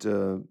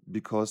 And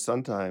because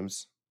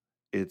sometimes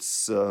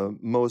it's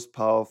most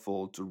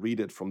powerful to read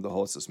it from the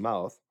horse's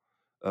mouth,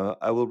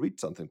 I will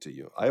read something to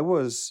you. I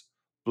was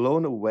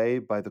blown away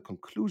by the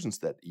conclusions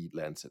that Eat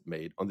Lancet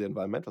made on the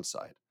environmental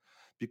side,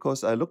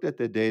 because I looked at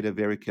their data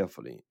very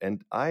carefully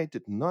and I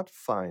did not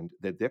find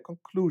that their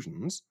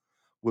conclusions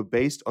were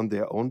based on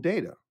their own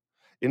data.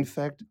 In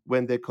fact,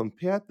 when they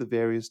compared the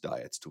various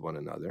diets to one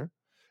another,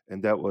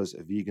 and that was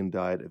a vegan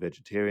diet, a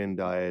vegetarian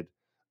diet,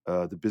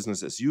 the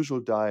business as usual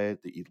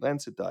diet, the Eat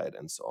Lancet diet,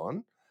 and so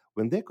on,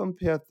 when they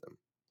compared them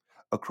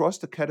across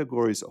the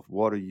categories of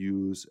water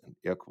use and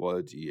air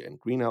quality and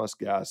greenhouse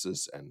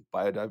gases and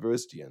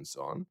biodiversity and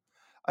so on,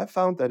 I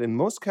found that in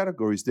most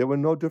categories there were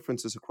no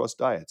differences across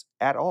diets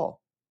at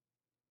all.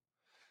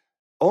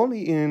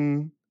 Only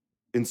in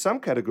some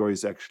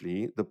categories,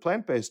 actually, the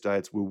plant-based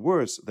diets were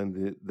worse than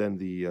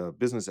the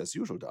business as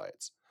usual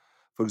diets.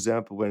 For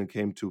example, when it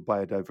came to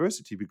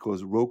biodiversity,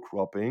 because row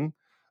cropping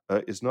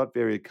is not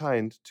very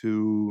kind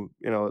to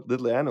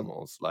little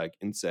animals like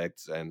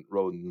insects and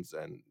rodents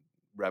and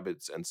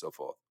rabbits and so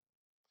forth.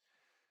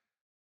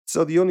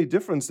 So the only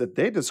difference that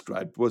they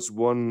described was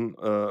one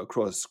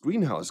across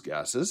greenhouse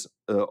gases,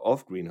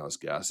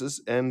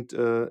 and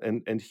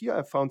here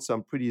I found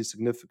some pretty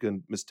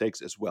significant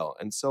mistakes as well,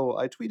 and so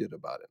I tweeted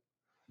about it.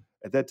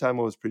 At that time,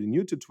 I was pretty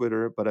new to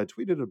Twitter, but I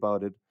tweeted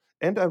about it,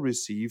 and I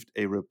received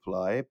a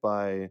reply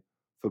by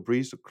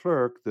Fabrice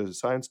Leclerc, the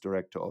science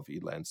director of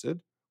eLancet,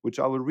 which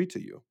I will read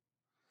to you.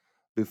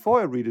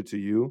 Before I read it to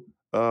you,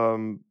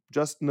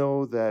 just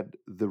know that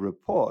the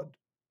report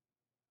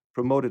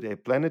promoted a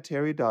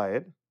planetary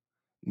diet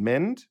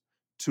meant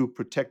to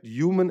protect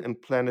human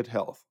and planet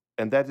health.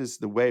 And that is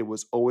the way it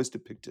was always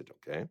depicted,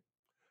 okay?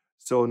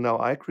 So now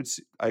I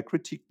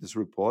critiqued this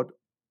report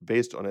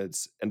based on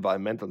its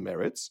environmental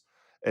merits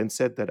and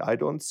said that I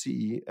don't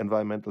see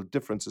environmental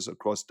differences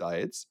across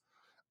diets.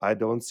 I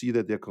don't see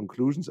that their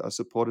conclusions are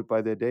supported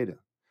by their data.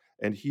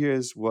 And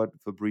here's what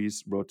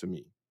Fabrice wrote to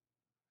me.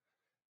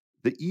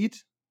 The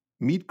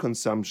meat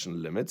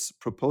consumption limits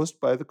proposed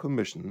by the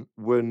Commission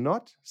were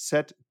not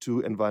set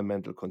to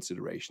environmental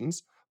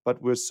considerations,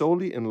 but were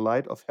solely in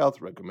light of health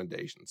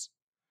recommendations.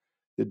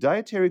 The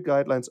dietary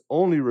guidelines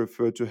only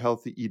refer to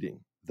healthy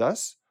eating.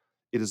 Thus,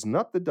 it is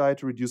not the diet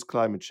to reduce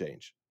climate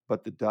change,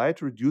 but the diet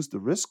to reduce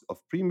the risk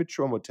of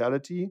premature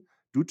mortality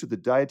due to the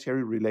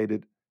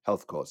dietary-related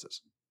health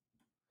causes.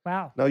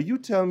 Wow. Now, you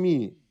tell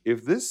me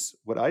if this,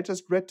 what I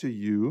just read to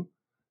you,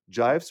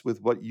 jives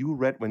with what you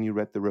read when you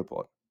read the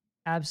report.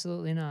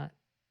 Absolutely not.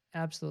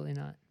 Absolutely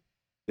not.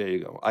 There you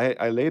go.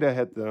 I later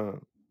had the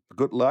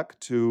good luck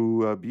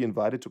to be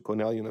invited to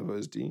Cornell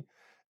University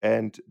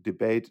and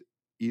debate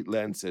Eat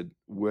Lancet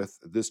with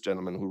this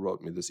gentleman who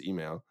wrote me this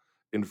email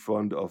in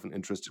front of an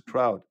interested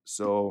crowd.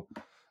 So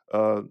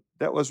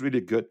that was really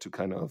good to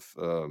kind of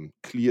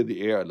clear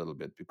the air a little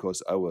bit,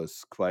 because I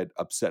was quite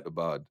upset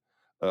about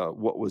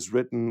what was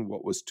written,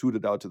 what was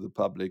tooted out to the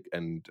public,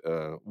 and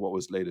what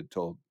was later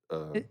told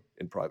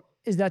in private.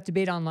 Is that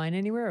debate online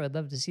anywhere? I would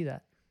love to see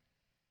that.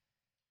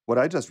 What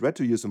I just read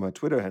to you is on my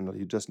Twitter handle.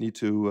 You just need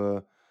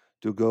to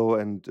go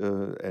and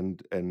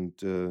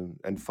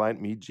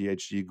find me,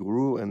 GHG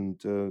Guru,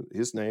 and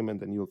his name, and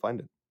then you'll find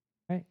it.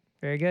 Right.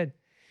 Very good.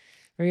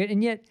 Very good.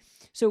 And yet,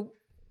 so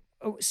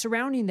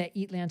surrounding that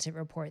Eat Lancet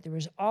report, there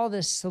was all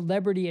this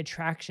celebrity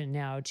attraction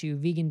now to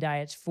vegan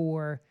diets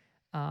for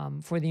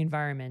the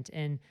environment.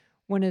 And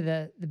one of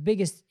the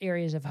biggest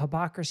areas of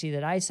hypocrisy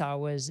that I saw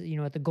was,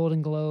 at the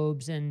Golden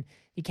Globes and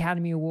the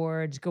Academy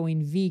Awards,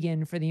 going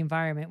vegan for the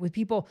environment, with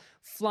people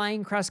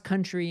flying cross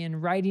country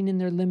and riding in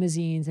their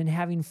limousines and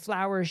having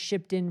flowers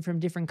shipped in from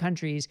different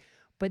countries.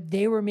 But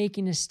they were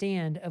making a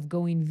stand of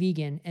going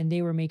vegan, and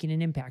they were making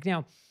an impact.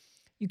 Now,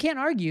 you can't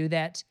argue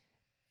that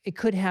it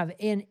could have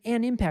an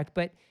impact,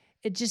 but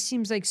it just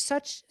seems like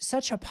such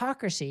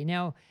hypocrisy.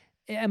 Now,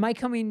 am I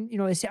coming,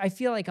 I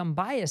feel like I'm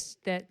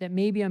biased, that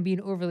maybe I'm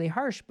being overly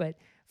harsh, but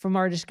from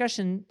our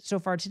discussion so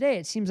far today,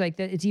 it seems like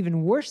that it's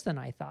even worse than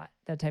I thought,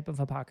 that type of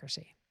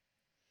hypocrisy.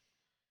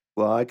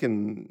 Well, I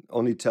can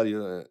only tell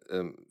you,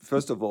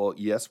 first of all,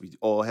 yes, we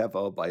all have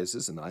our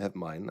biases, and I have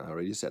mine. I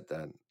already said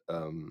that.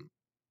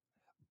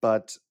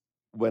 But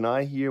when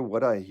I hear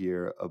what I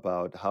hear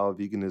about how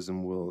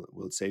veganism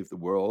will save the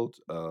world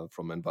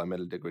from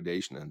environmental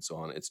degradation and so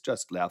on, it's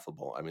just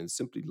laughable. I mean, it's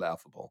simply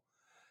laughable.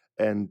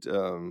 And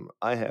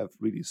I have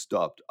really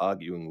stopped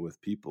arguing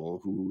with people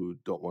who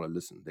don't want to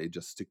listen. They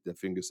just stick their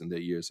fingers in their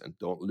ears and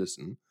don't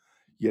listen,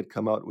 yet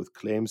come out with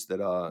claims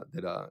that are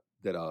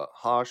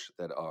harsh,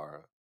 that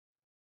are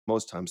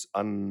most times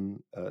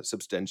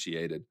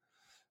unsubstantiated.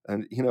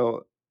 And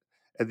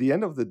at the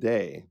end of the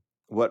day,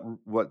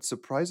 what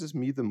surprises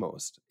me the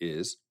most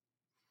is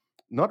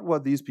not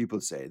what these people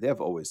say. They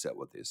have always said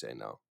what they say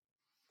now.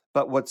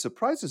 But what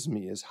surprises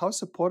me is how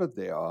supported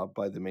they are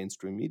by the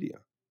mainstream media.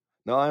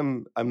 Now,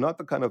 I'm not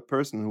the kind of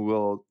person who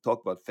will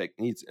talk about fake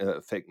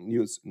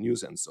news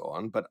and so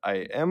on, but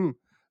I am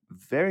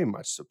very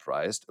much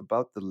surprised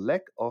about the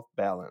lack of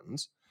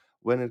balance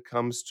when it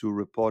comes to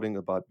reporting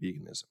about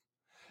veganism,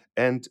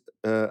 and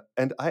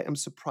I am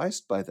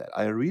surprised by that.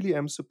 I really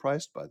am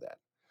surprised by that.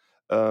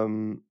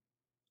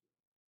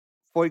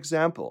 For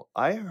example,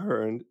 I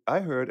heard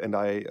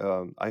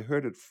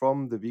it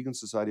from the Vegan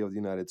Society of the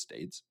United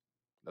States.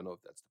 I don't know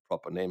if that's the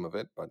proper name of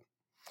it, but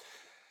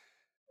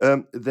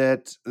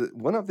that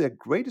one of their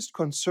greatest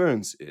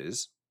concerns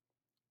is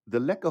the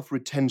lack of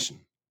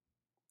retention,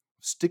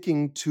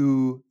 sticking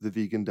to the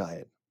vegan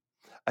diet.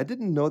 I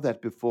didn't know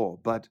that before,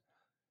 but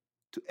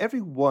to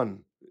every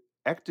one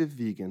active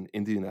vegan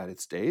in the United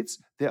States,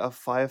 there are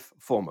 5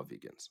 former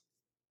vegans.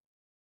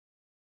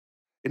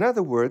 In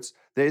other words,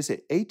 there is a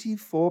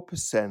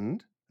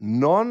 84%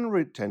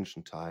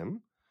 non-retention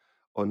time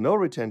or no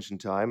retention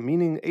time,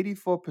 meaning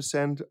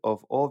 84%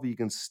 of all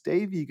vegans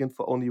stay vegan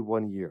for only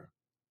 1 year,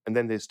 and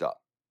then they stop.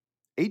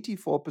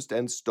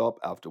 84% stop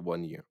after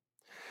 1 year.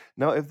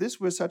 Now, if this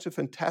were such a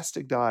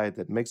fantastic diet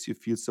that makes you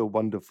feel so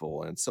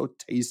wonderful and so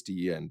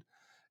tasty and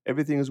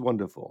everything is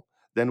wonderful,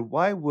 then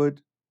why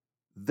would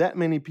that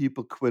many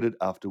people quit it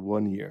after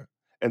 1 year?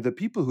 And the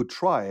people who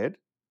try it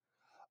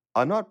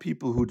are not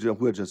people who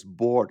are just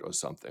bored or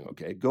something,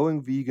 okay?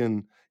 Going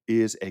vegan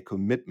is a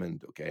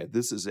commitment, okay?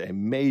 This is a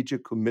major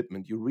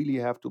commitment. You really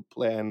have to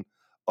plan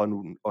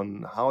on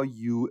how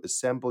you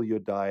assemble your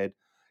diet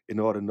in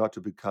order not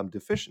to become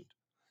deficient.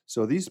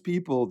 So these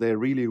people, they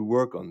really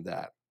work on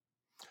that.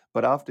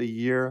 But after a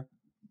year,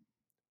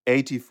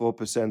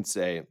 84%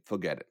 say,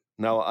 forget it.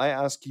 Now, I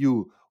ask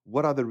you,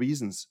 what are the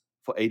reasons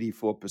for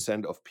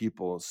 84% of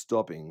people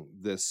stopping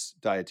this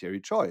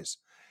dietary choice?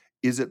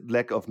 Is it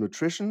lack of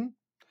nutrition?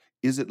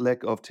 Is it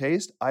lack of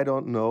taste? I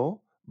don't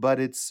know, but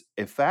it's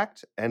a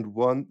fact and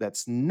one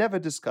that's never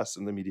discussed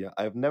in the media.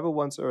 I've never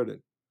once heard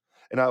it.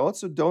 And I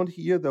also don't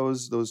hear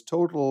those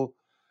total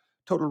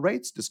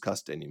rates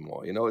discussed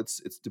anymore. You know, it's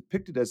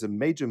depicted as a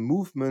major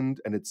movement,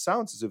 and it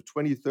sounds as if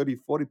 20, 30,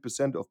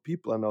 40% of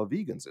people are now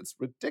vegans. It's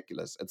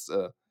ridiculous. It's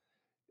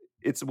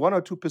 1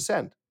 or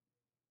 2%.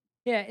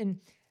 Yeah, and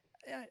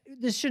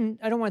this shouldn't,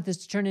 I don't want this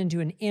to turn into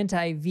an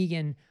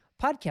anti-vegan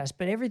podcast,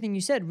 but everything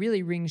you said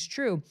really rings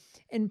true.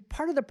 And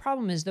part of the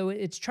problem is, though,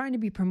 it's trying to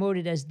be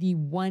promoted as the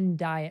one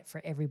diet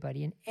for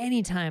everybody. And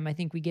anytime I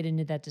think we get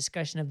into that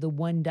discussion of the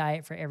one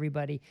diet for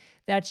everybody,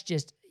 that's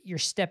just, you're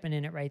stepping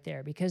in it right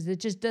there, because it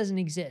just doesn't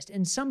exist.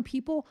 And some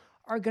people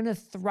are going to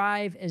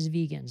thrive as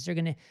vegans. They're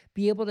going to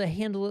be able to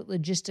handle it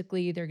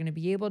logistically. They're going to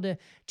be able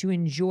to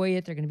enjoy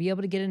it. They're going to be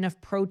able to get enough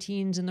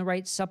proteins and the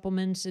right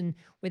supplements, and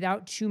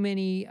without too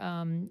many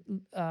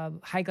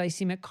high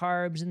glycemic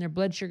carbs, and their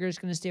blood sugar is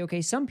going to stay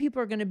okay. Some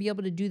people are going to be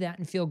able to do that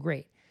and feel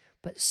great,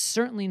 but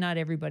certainly not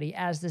everybody,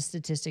 as the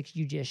statistics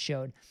you just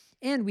showed.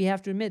 And we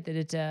have to admit that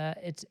it's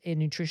a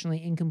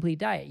nutritionally incomplete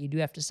diet. You do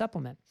have to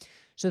supplement.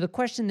 So the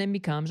question then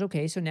becomes,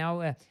 okay, so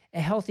now a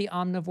healthy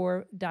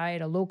omnivore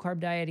diet, a low-carb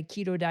diet, a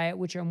keto diet,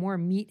 which are more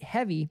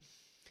meat-heavy,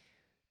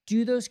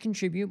 do those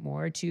contribute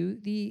more to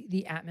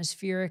the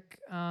atmospheric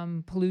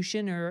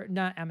pollution, or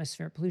not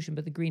atmospheric pollution,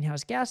 but the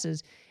greenhouse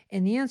gases?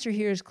 And the answer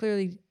here is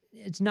clearly,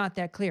 it's not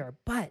that clear.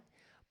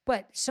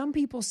 But some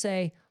people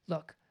say,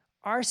 look,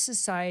 our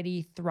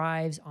society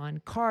thrives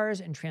on cars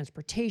and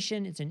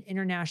transportation. It's an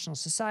international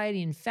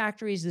society and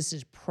factories. This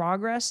is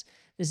progress.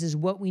 This is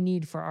what we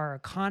need for our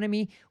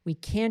economy. We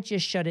can't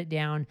just shut it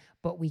down,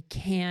 but we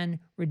can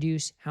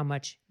reduce how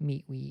much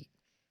meat we eat.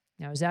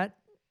 Now, is that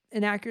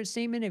an accurate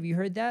statement? Have you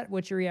heard that?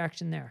 What's your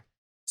reaction there?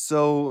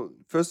 So,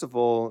 first of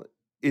all,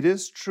 it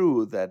is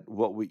true that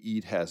what we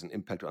eat has an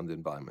impact on the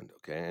environment,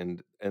 okay?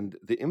 And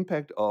the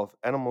impact of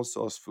animal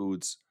source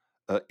foods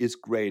is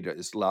greater,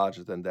 is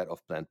larger than that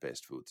of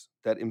plant-based foods.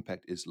 That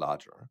impact is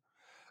larger,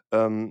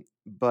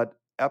 but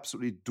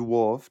absolutely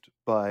dwarfed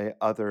by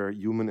other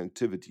human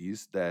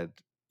activities that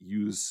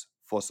use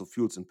fossil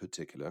fuels in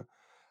particular,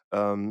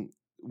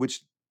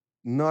 which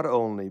not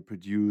only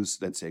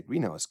produce, let's say,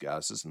 greenhouse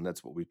gases, and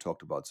that's what we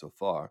talked about so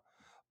far,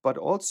 but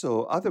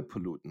also other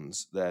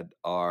pollutants that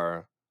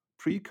are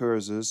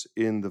precursors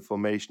in the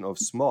formation of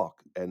smog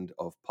and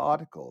of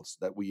particles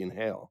that we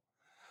inhale.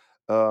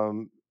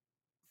 Um,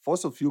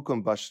 Fossil fuel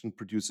combustion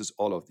produces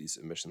all of these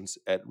emissions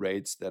at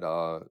rates that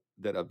are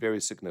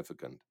very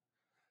significant.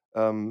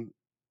 Um,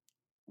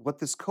 what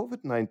this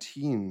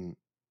COVID-19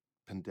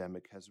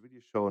 pandemic has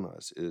really shown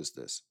us is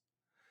this: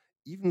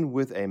 even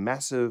with a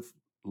massive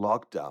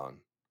lockdown,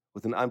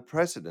 with an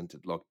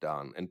unprecedented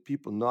lockdown, and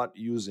people not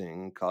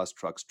using cars,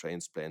 trucks,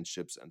 trains, planes,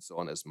 ships, and so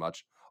on as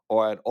much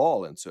or at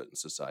all in certain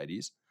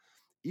societies,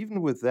 even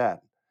with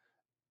that,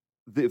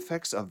 the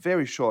effects are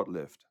very short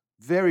lived.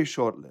 Very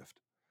short lived.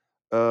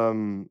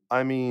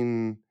 I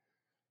mean,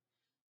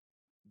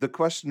 the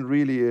question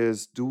really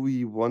is, do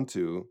we want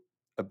to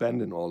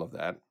abandon all of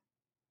that?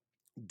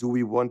 Do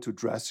we want to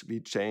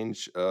drastically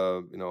change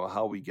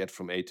how we get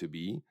from A to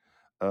B?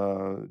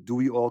 Do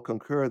we all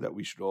concur that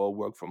we should all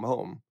work from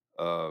home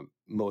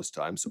most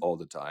times, all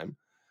the time?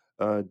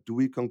 Do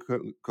we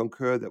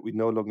concur that we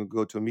no longer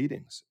go to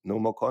meetings, no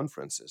more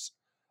conferences?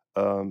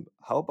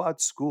 How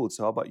about schools?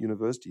 How about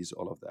universities?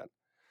 All of that.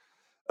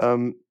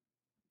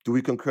 Do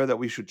we concur that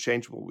we should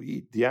change what we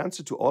eat? The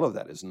answer to all of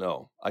that is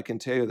no. I can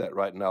tell you that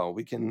right now.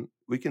 We can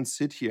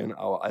sit here in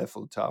our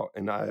Eiffel Tower,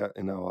 in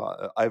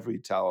our ivory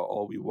tower,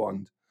 all we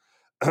want,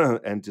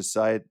 and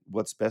decide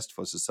what's best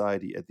for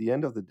society. At the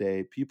end of the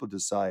day, people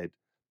decide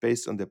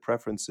based on their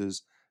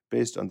preferences,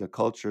 based on their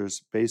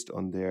cultures, based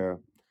on their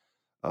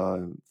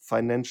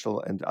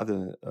financial and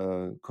other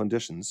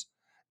conditions.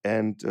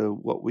 And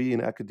what we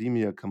in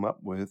academia come up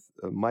with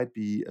might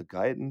be a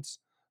guidance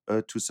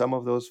to some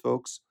of those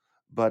folks,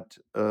 but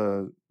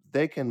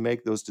they can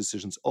make those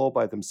decisions all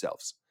by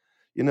themselves.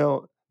 You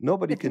know,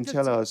 nobody I can think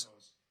tell that's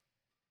us.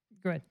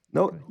 go ahead.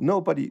 No, Go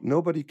ahead.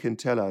 nobody can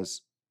tell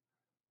us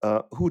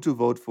who to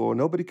vote for.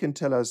 Nobody can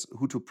tell us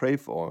who to pray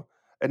for,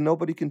 and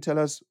nobody can tell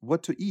us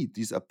what to eat.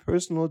 These are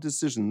personal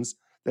decisions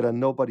that are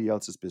nobody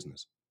else's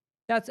business.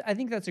 I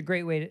think that's a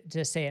great way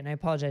to say it. And I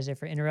apologize there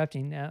for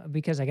interrupting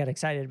because I got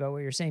excited about what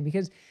you're saying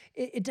because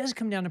it does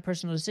come down to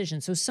personal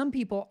decisions. So some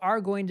people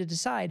are going to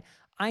decide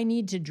I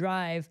need to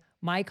drive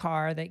my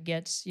car that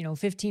gets,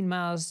 15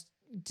 miles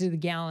to the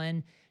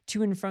gallon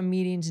to and from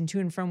meetings and to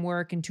and from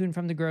work and to and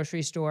from the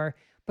grocery store,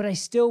 but I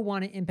still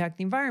want to impact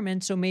the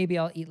environment. So maybe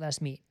I'll eat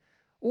less meat.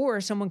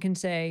 Or someone can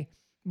say,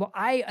 well,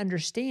 I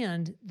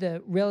understand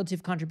the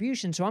relative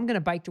contribution. So I'm going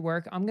to bike to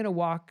work. I'm going to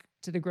walk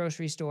to the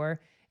grocery store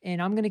and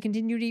I'm going to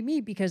continue to eat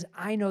meat because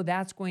I know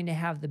that's going to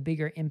have the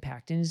bigger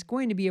impact. And it's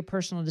going to be a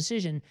personal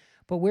decision.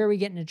 But where we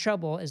get into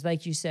trouble is,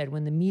 like you said,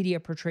 when the media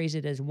portrays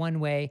it as one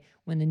way,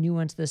 when the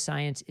nuance of the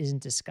science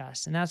isn't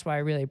discussed. And that's why I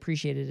really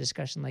appreciate a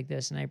discussion like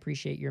this, and I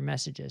appreciate your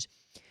messages.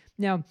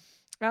 Now,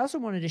 I also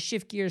wanted to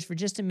shift gears for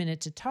just a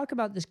minute to talk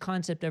about this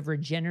concept of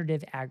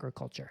regenerative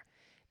agriculture,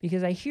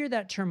 because I hear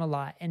that term a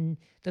lot. And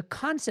the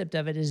concept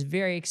of it is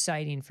very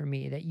exciting for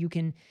me, that you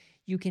can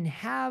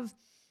have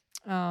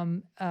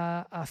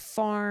a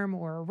farm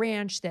or a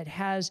ranch that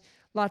has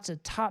lots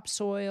of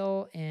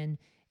topsoil and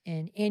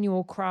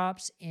annual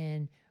crops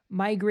and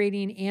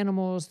migrating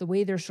animals, the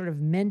way they're sort of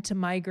meant to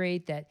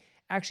migrate, that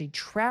actually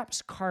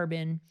traps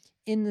carbon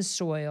in the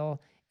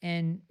soil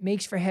and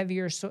makes for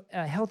healthier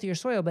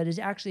soil, but is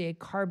actually a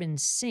carbon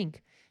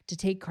sink to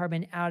take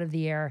carbon out of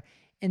the air.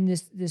 And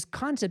this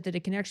concept that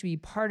it can actually be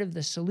part of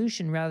the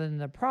solution rather than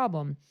the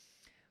problem.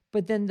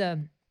 But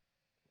then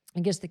I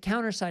guess the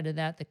counter side of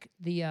that,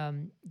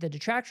 the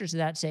detractors of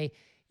that say,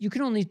 you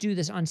can only do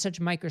this on such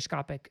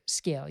microscopic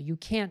scale. You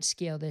can't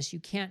scale this. You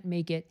can't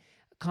make it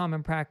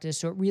common practice,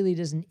 so it really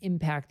doesn't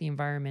impact the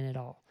environment at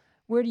all.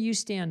 Where do you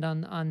stand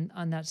on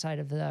that side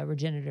of the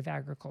regenerative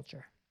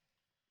agriculture?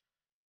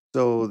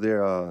 So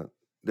there are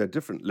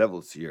different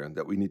levels here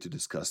that we need to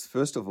discuss.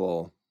 First of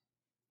all,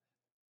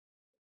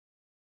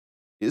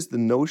 is the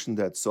notion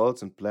that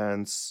soils and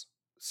plants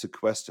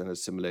sequester and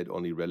assimilate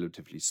only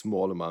relatively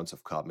small amounts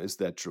of carbon. Is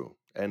that true?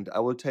 And I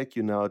will take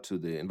you now to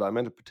the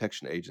Environmental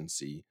Protection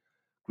Agency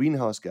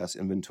greenhouse gas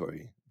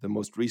inventory, the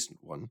most recent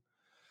one,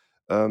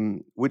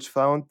 which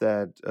found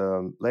that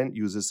land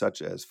uses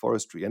such as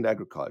forestry and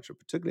agriculture,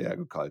 particularly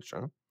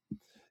agriculture,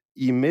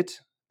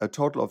 emit a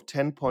total of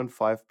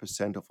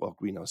 10.5% of all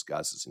greenhouse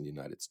gases in the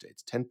United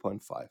States.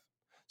 10.5.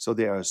 So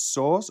they are a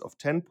source of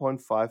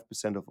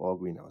 10.5% of all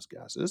greenhouse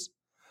gases.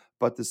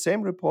 But the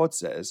same report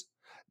says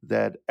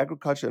that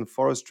agriculture and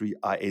forestry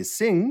are a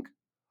sink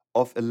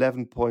of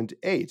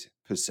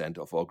 11.8%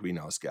 of all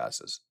greenhouse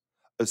gases,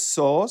 a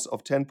source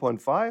of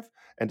 10.5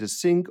 and a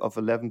sink of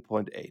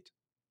 11.8.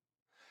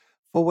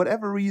 For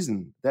whatever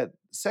reason, that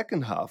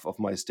second half of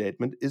my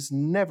statement is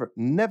never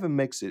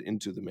makes it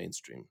into the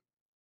mainstream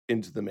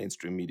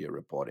media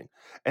reporting.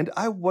 And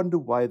I wonder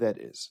why that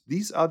is.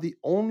 These are the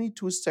only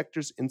two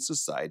sectors in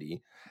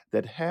society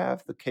that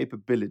have the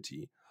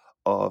capability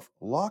of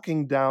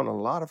locking down a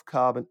lot of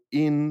carbon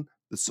in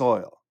the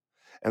soil.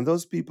 And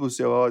those people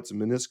say, oh, it's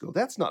minuscule.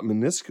 That's not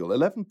minuscule.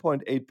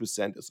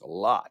 11.8% is a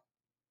lot.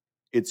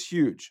 It's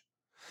huge.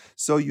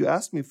 So you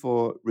asked me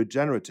for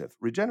regenerative.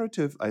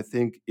 Regenerative, I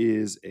think,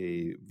 is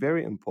a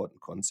very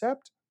important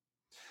concept.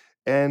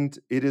 And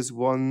it is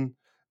one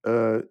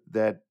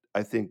that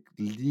I think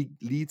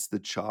leads the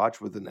charge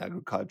within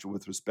agriculture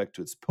with respect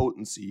to its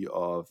potency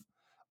of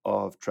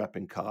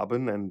trapping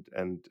carbon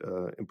and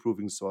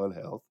improving soil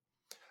health.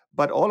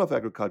 But all of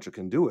agriculture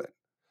can do it.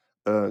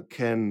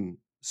 Can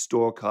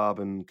store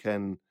carbon,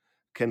 can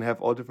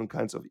have all different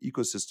kinds of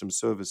ecosystem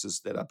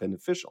services that are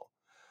beneficial.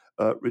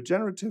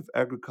 Regenerative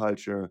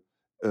agriculture,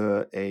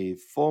 a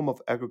form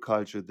of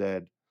agriculture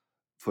that,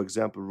 for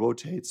example,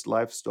 rotates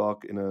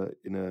livestock in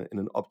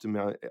an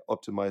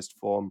optimized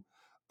form,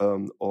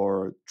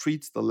 or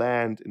treats the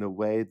land in a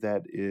way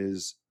that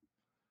is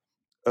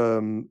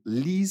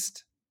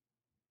least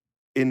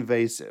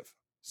invasive.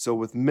 So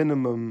with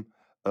minimum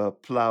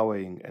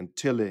plowing and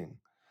tilling,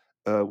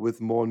 with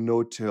more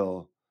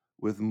no-till,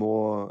 with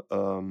more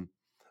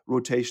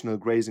rotational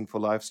grazing for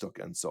livestock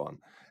and so on.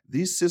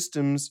 These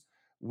systems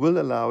will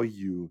allow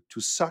you to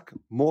suck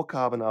more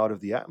carbon out of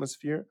the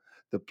atmosphere.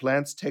 The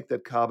plants take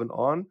that carbon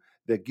on,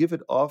 they give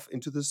it off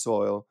into the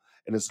soil,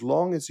 and as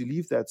long as you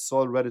leave that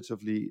soil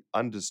relatively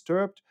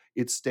undisturbed,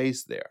 it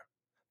stays there.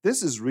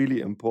 This is really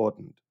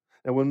important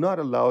and will not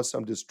allow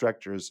some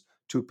distractors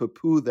to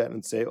poo-poo that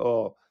and say,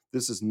 oh,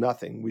 this is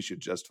nothing, we should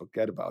just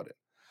forget about it.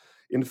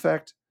 In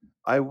fact,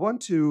 I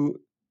want to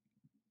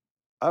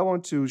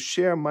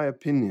share my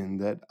opinion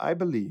that I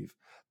believe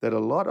that a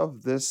lot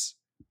of this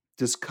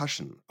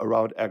discussion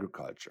around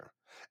agriculture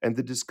and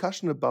the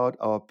discussion about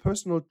our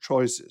personal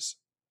choices,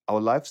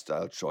 our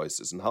lifestyle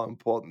choices, and how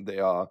important they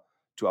are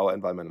to our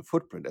environmental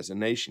footprint as a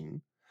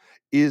nation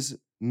is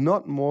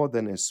not more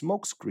than a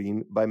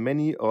smokescreen by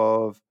many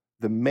of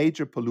the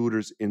major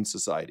polluters in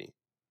society.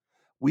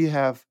 we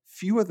have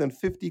fewer than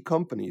 50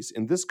 companies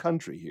in this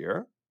country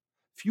here,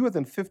 fewer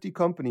than 50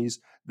 companies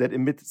that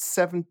emit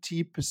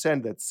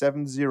 70%, that's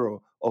 70,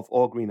 of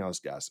all greenhouse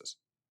gases.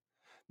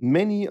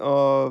 Many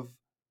of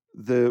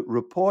the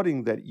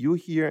reporting that you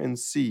hear and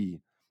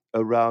see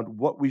around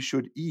what we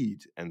should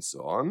eat and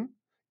so on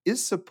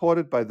is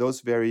supported by those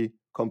very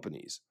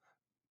companies.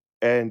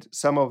 And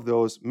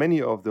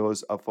many of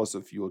those are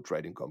fossil fuel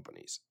trading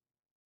companies.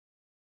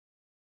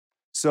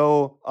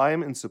 So I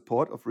am in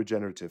support of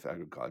regenerative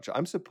agriculture.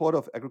 I'm support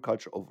of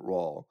agriculture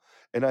overall.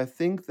 And I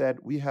think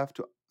that we have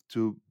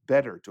to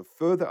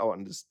further our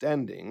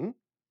understanding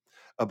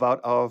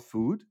about our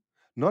food,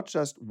 not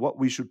just what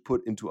we should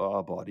put into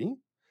our body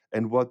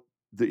and what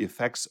the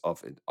effects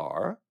of it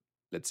are,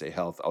 let's say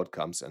health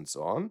outcomes and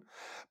so on,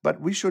 but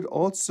we should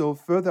also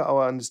further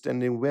our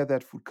understanding where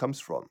that food comes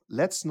from.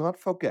 Let's not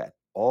forget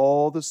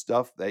all the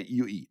stuff that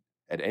you eat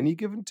at any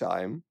given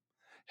time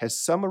has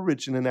some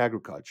origin in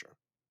agriculture.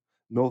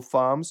 No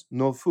farms,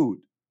 no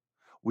food.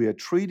 We are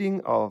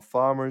treating our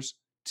farmers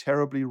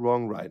terribly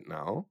wrong right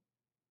now.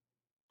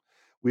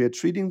 We are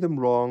treating them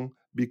wrong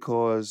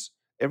because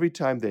every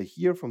time they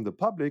hear from the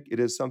public, it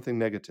is something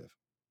negative.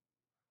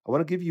 I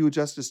want to give you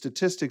just the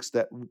statistics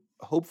that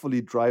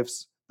hopefully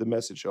drives the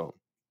message home.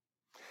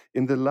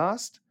 In the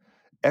last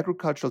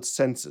agricultural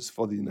census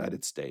for the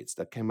United States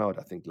that came out,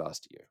 I think,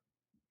 last year,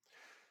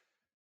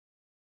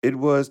 it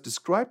was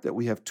described that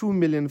we have 2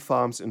 million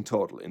farms in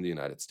total in the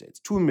United States.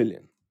 2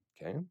 million,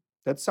 okay?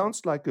 That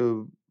sounds like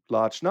a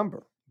large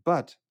number,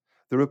 but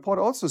the report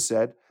also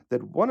said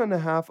that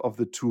 1.5 of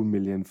the 2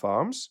 million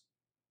farms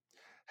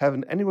have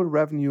an annual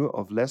revenue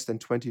of less than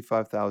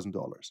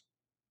 $25,000.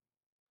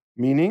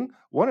 Meaning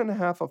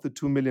 1.5 of the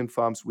 2 million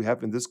farms we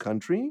have in this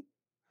country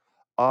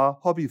are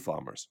hobby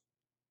farmers.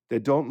 They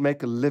don't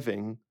make a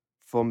living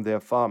from their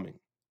farming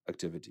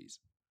activities.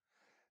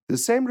 The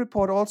same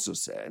report also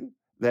said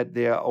that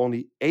there are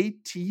only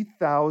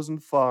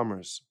 80,000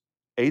 farmers,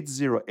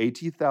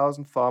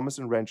 80,000 farmers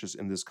and ranchers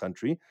in this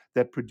country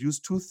that produce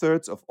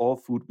 2/3 of all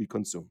food we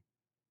consume.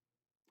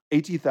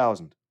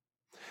 80,000.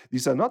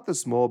 These are not the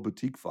small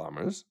boutique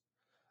farmers.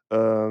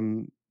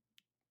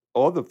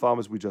 All the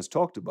farmers we just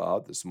talked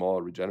about, the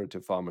small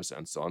regenerative farmers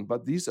and so on,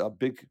 but these are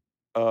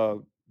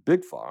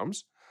big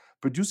farms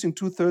producing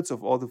 2/3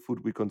 of all the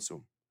food we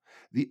consume.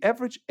 The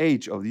average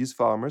age of these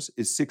farmers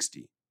is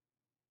 60.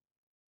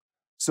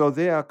 So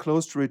they are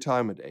close to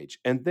retirement age,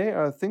 and they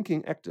are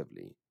thinking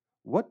actively,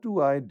 what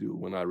do I do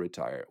when I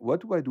retire?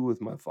 What do I do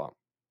with my farm?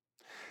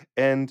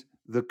 And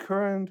the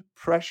current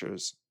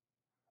pressures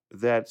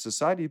that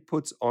society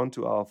puts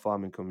onto our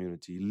farming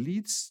community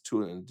leads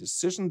to a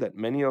decision that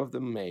many of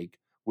them make,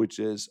 which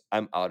is,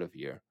 I'm out of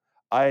here.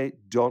 I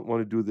don't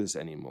want to do this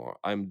anymore.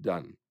 I'm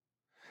done.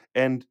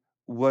 And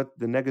what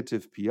the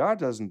negative PR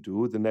doesn't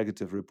do, the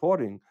negative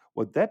reporting,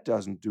 what that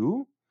doesn't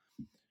do,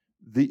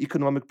 the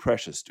economic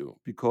pressures do,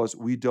 because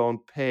we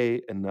don't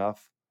pay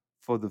enough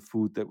for the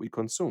food that we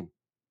consume.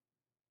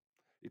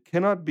 It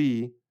cannot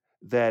be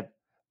that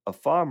a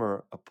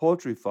farmer, a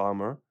poultry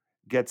farmer,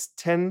 gets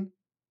 10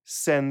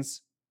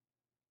 cents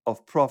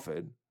of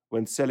profit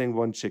when selling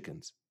one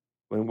chicken.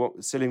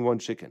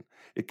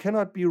 It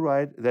cannot be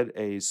right that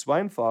a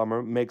swine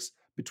farmer makes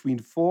between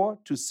 $4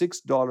 to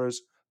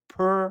 $6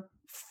 per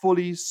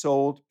fully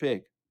sold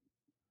pig.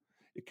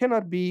 It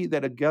cannot be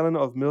that a gallon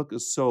of milk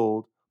is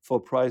sold for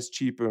a price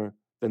cheaper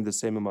than the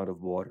same amount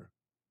of water.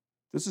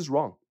 This is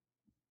wrong.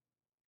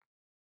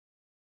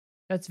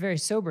 That's very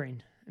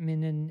sobering. I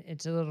mean, and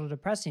it's a little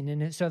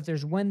depressing. So if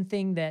there's one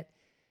thing that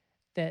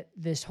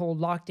this whole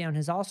lockdown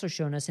has also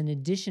shown us, in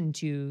addition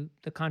to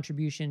the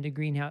contribution to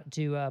greenhouse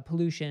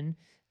pollution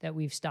that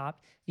we've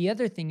stopped, the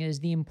other thing is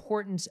the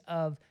importance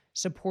of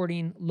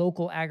supporting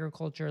local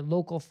agriculture,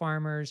 local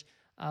farmers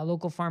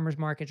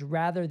markets,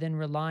 rather than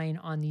relying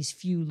on these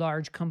few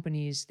large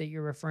companies that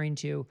you're referring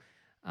to.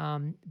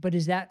 But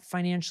is that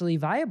financially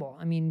viable?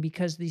 I mean,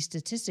 because these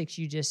statistics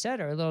you just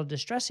said are a little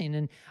distressing,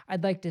 and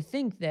I'd like to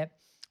think that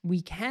we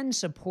can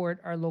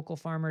support our local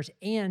farmers,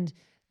 and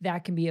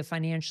that can be a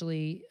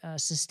financially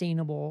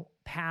sustainable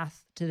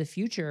path to the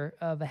future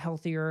of a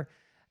healthier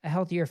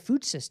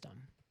food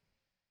system.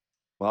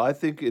 Well, I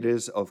think it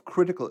is of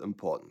critical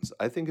importance.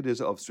 I think it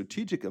is of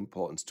strategic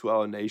importance to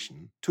our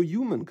nation, to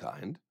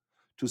humankind,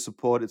 to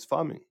support its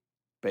farming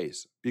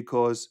base,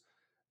 because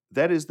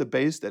that is the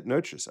base that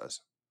nurtures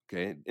us.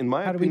 Okay. In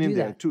my How do we do opinion,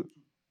 that?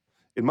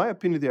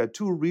 there are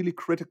two really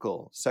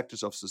critical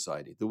sectors of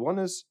society. The one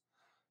is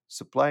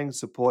supplying,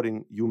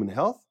 supporting human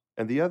health,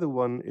 and the other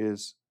one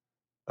is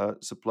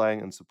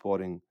supplying and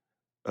supporting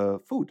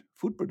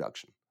food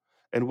production.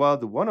 And while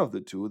the one of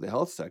the two, the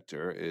health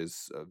sector,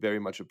 is very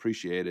much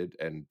appreciated,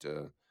 and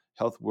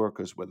health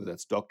workers, whether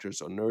that's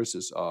doctors or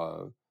nurses,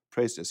 are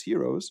praised as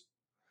heroes,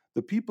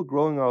 the people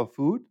growing our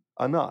food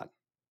are not.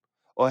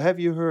 Or have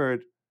you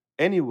heard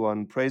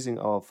anyone praising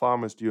our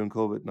farmers during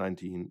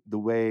COVID-19 the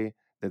way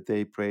that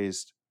they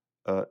praised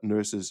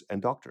nurses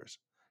and doctors,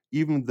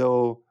 even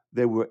though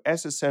they were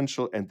as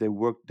essential and they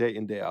worked day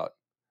in, day out,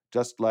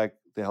 just like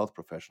the health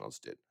professionals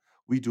did?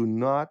 We do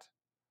not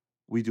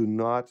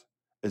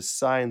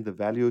assign the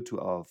value to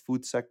our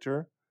food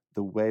sector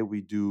the way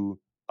we do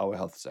our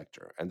health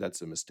sector, and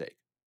that's a mistake.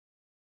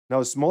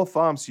 Now, small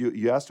farms,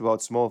 you asked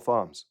about small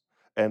farms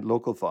and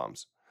local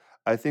farms.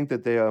 I think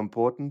that they are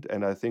important,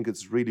 and I think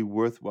it's really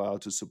worthwhile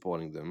to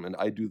supporting them, and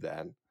I do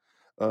that.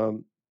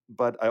 Um,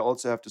 but I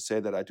also have to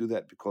say that I do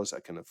that because I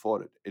can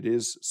afford it. It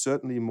is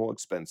certainly more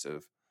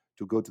expensive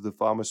to go to the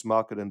farmer's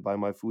market and buy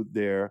my food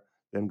there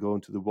than go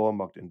into the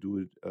Walmart and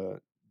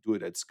do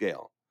it at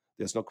scale.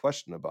 There's no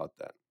question about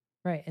that.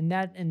 Right.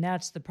 And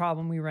that's the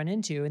problem we run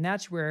into. And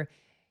that's where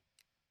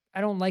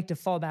I don't like to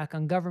fall back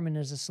on government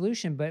as a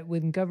solution, but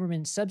with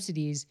government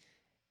subsidies,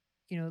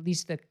 at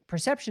least the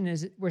perception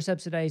is we're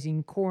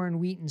subsidizing corn,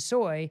 wheat, and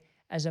soy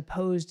as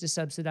opposed to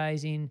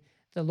subsidizing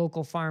the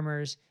local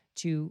farmers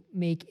to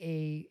make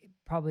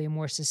probably a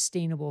more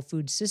sustainable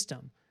food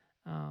system.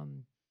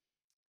 Um,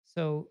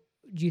 so,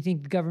 do you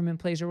think the government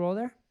plays a role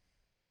there?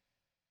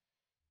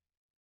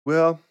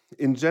 Well,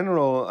 in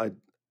general, I'd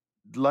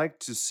like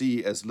to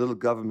see as little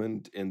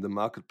government in the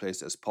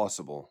marketplace as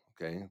possible.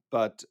 Okay.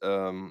 But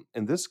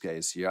in this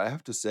case here, I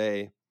have to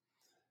say,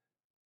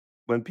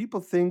 when people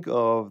think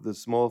of the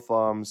small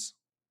farms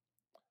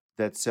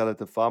that sell at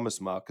the farmer's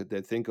market,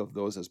 they think of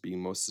those as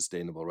being most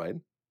sustainable, right?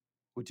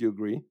 Would you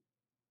agree?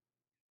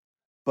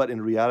 But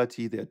in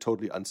reality, they're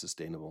totally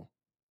unsustainable.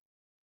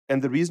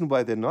 And the reason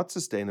why they're not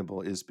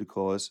sustainable is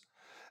because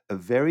a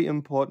very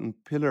important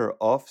pillar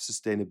of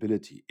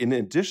sustainability, in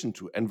addition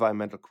to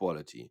environmental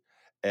quality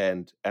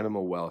and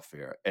animal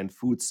welfare and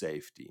food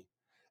safety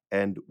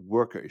and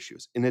worker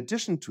issues, in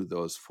addition to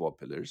those four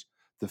pillars,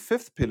 the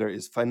fifth pillar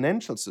is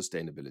financial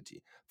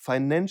sustainability,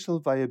 financial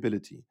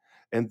viability.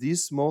 And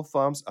these small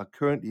farms are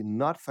currently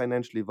not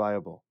financially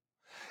viable.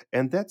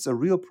 And that's a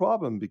real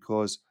problem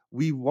because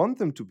we want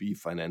them to be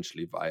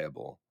financially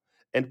viable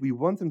and we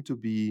want them to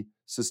be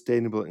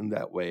sustainable in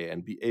that way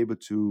and be able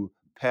to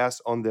pass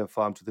on their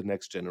farm to the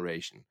next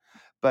generation.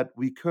 But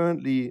we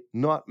currently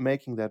not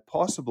making that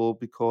possible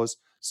because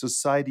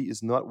society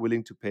is not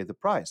willing to pay the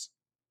price.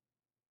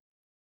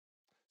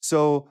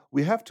 So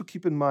we have to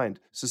keep in mind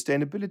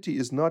sustainability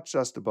is not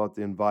just about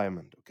the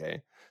environment,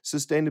 okay?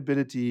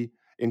 Sustainability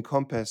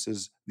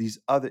encompasses these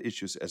other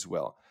issues as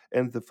well.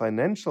 And the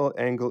financial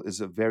angle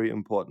is a very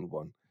important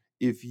one.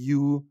 If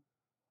you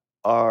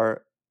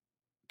are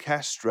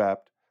cash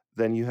strapped,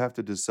 then you have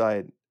to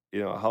decide,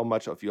 how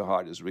much of your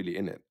heart is really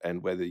in it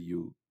and whether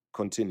you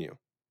continue.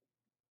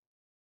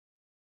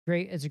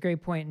 Great, it's a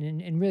great point,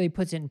 and really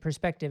puts it in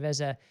perspective as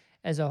a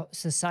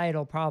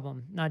societal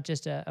problem, not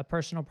just a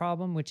personal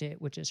problem, which it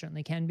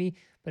certainly can be,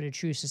 but a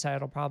true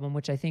societal problem,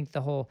 which I think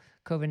the whole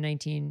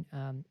COVID-19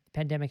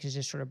 pandemic has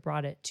just sort of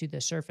brought it to the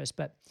surface.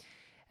 But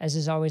as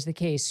is always the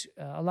case,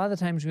 a lot of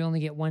the times we only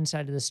get one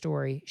side of the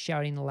story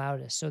shouting the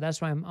loudest. So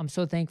that's why I'm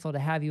so thankful to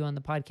have you on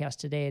the podcast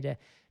today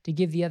to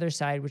give the other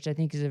side, which I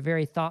think is a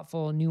very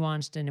thoughtful,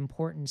 nuanced, and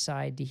important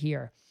side to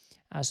hear.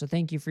 So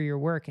thank you for your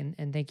work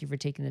and thank you for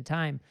taking the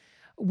time.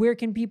 Where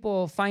can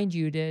people find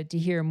you to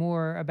hear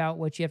more about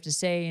what you have to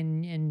say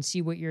and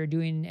see what you're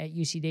doing at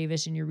UC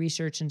Davis and your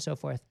research and so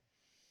forth?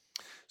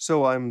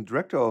 So I'm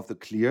director of the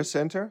CLEAR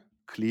Center,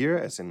 CLEAR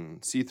as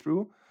in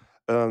see-through,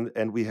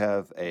 and we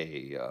have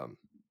a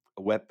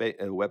web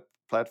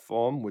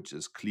platform which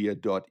is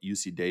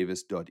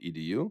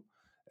clear.ucdavis.edu.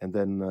 And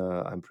then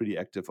I'm pretty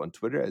active on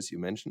Twitter, as you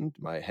mentioned.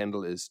 My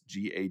handle is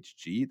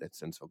GHG, that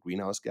stands for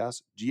greenhouse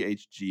gas,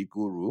 GHG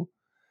Guru.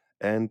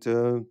 And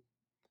the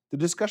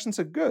discussions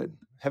are good,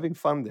 having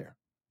fun there,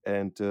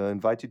 and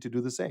invite you to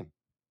do the same.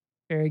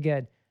 Very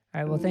good.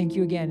 All right. Well, thank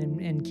you again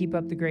and keep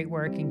up the great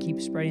work and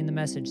keep spreading the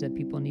message that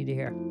people need to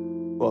hear.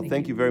 Well, Thank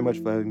thank you. you very much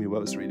for having me. Well,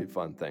 it was really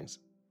fun. Thanks.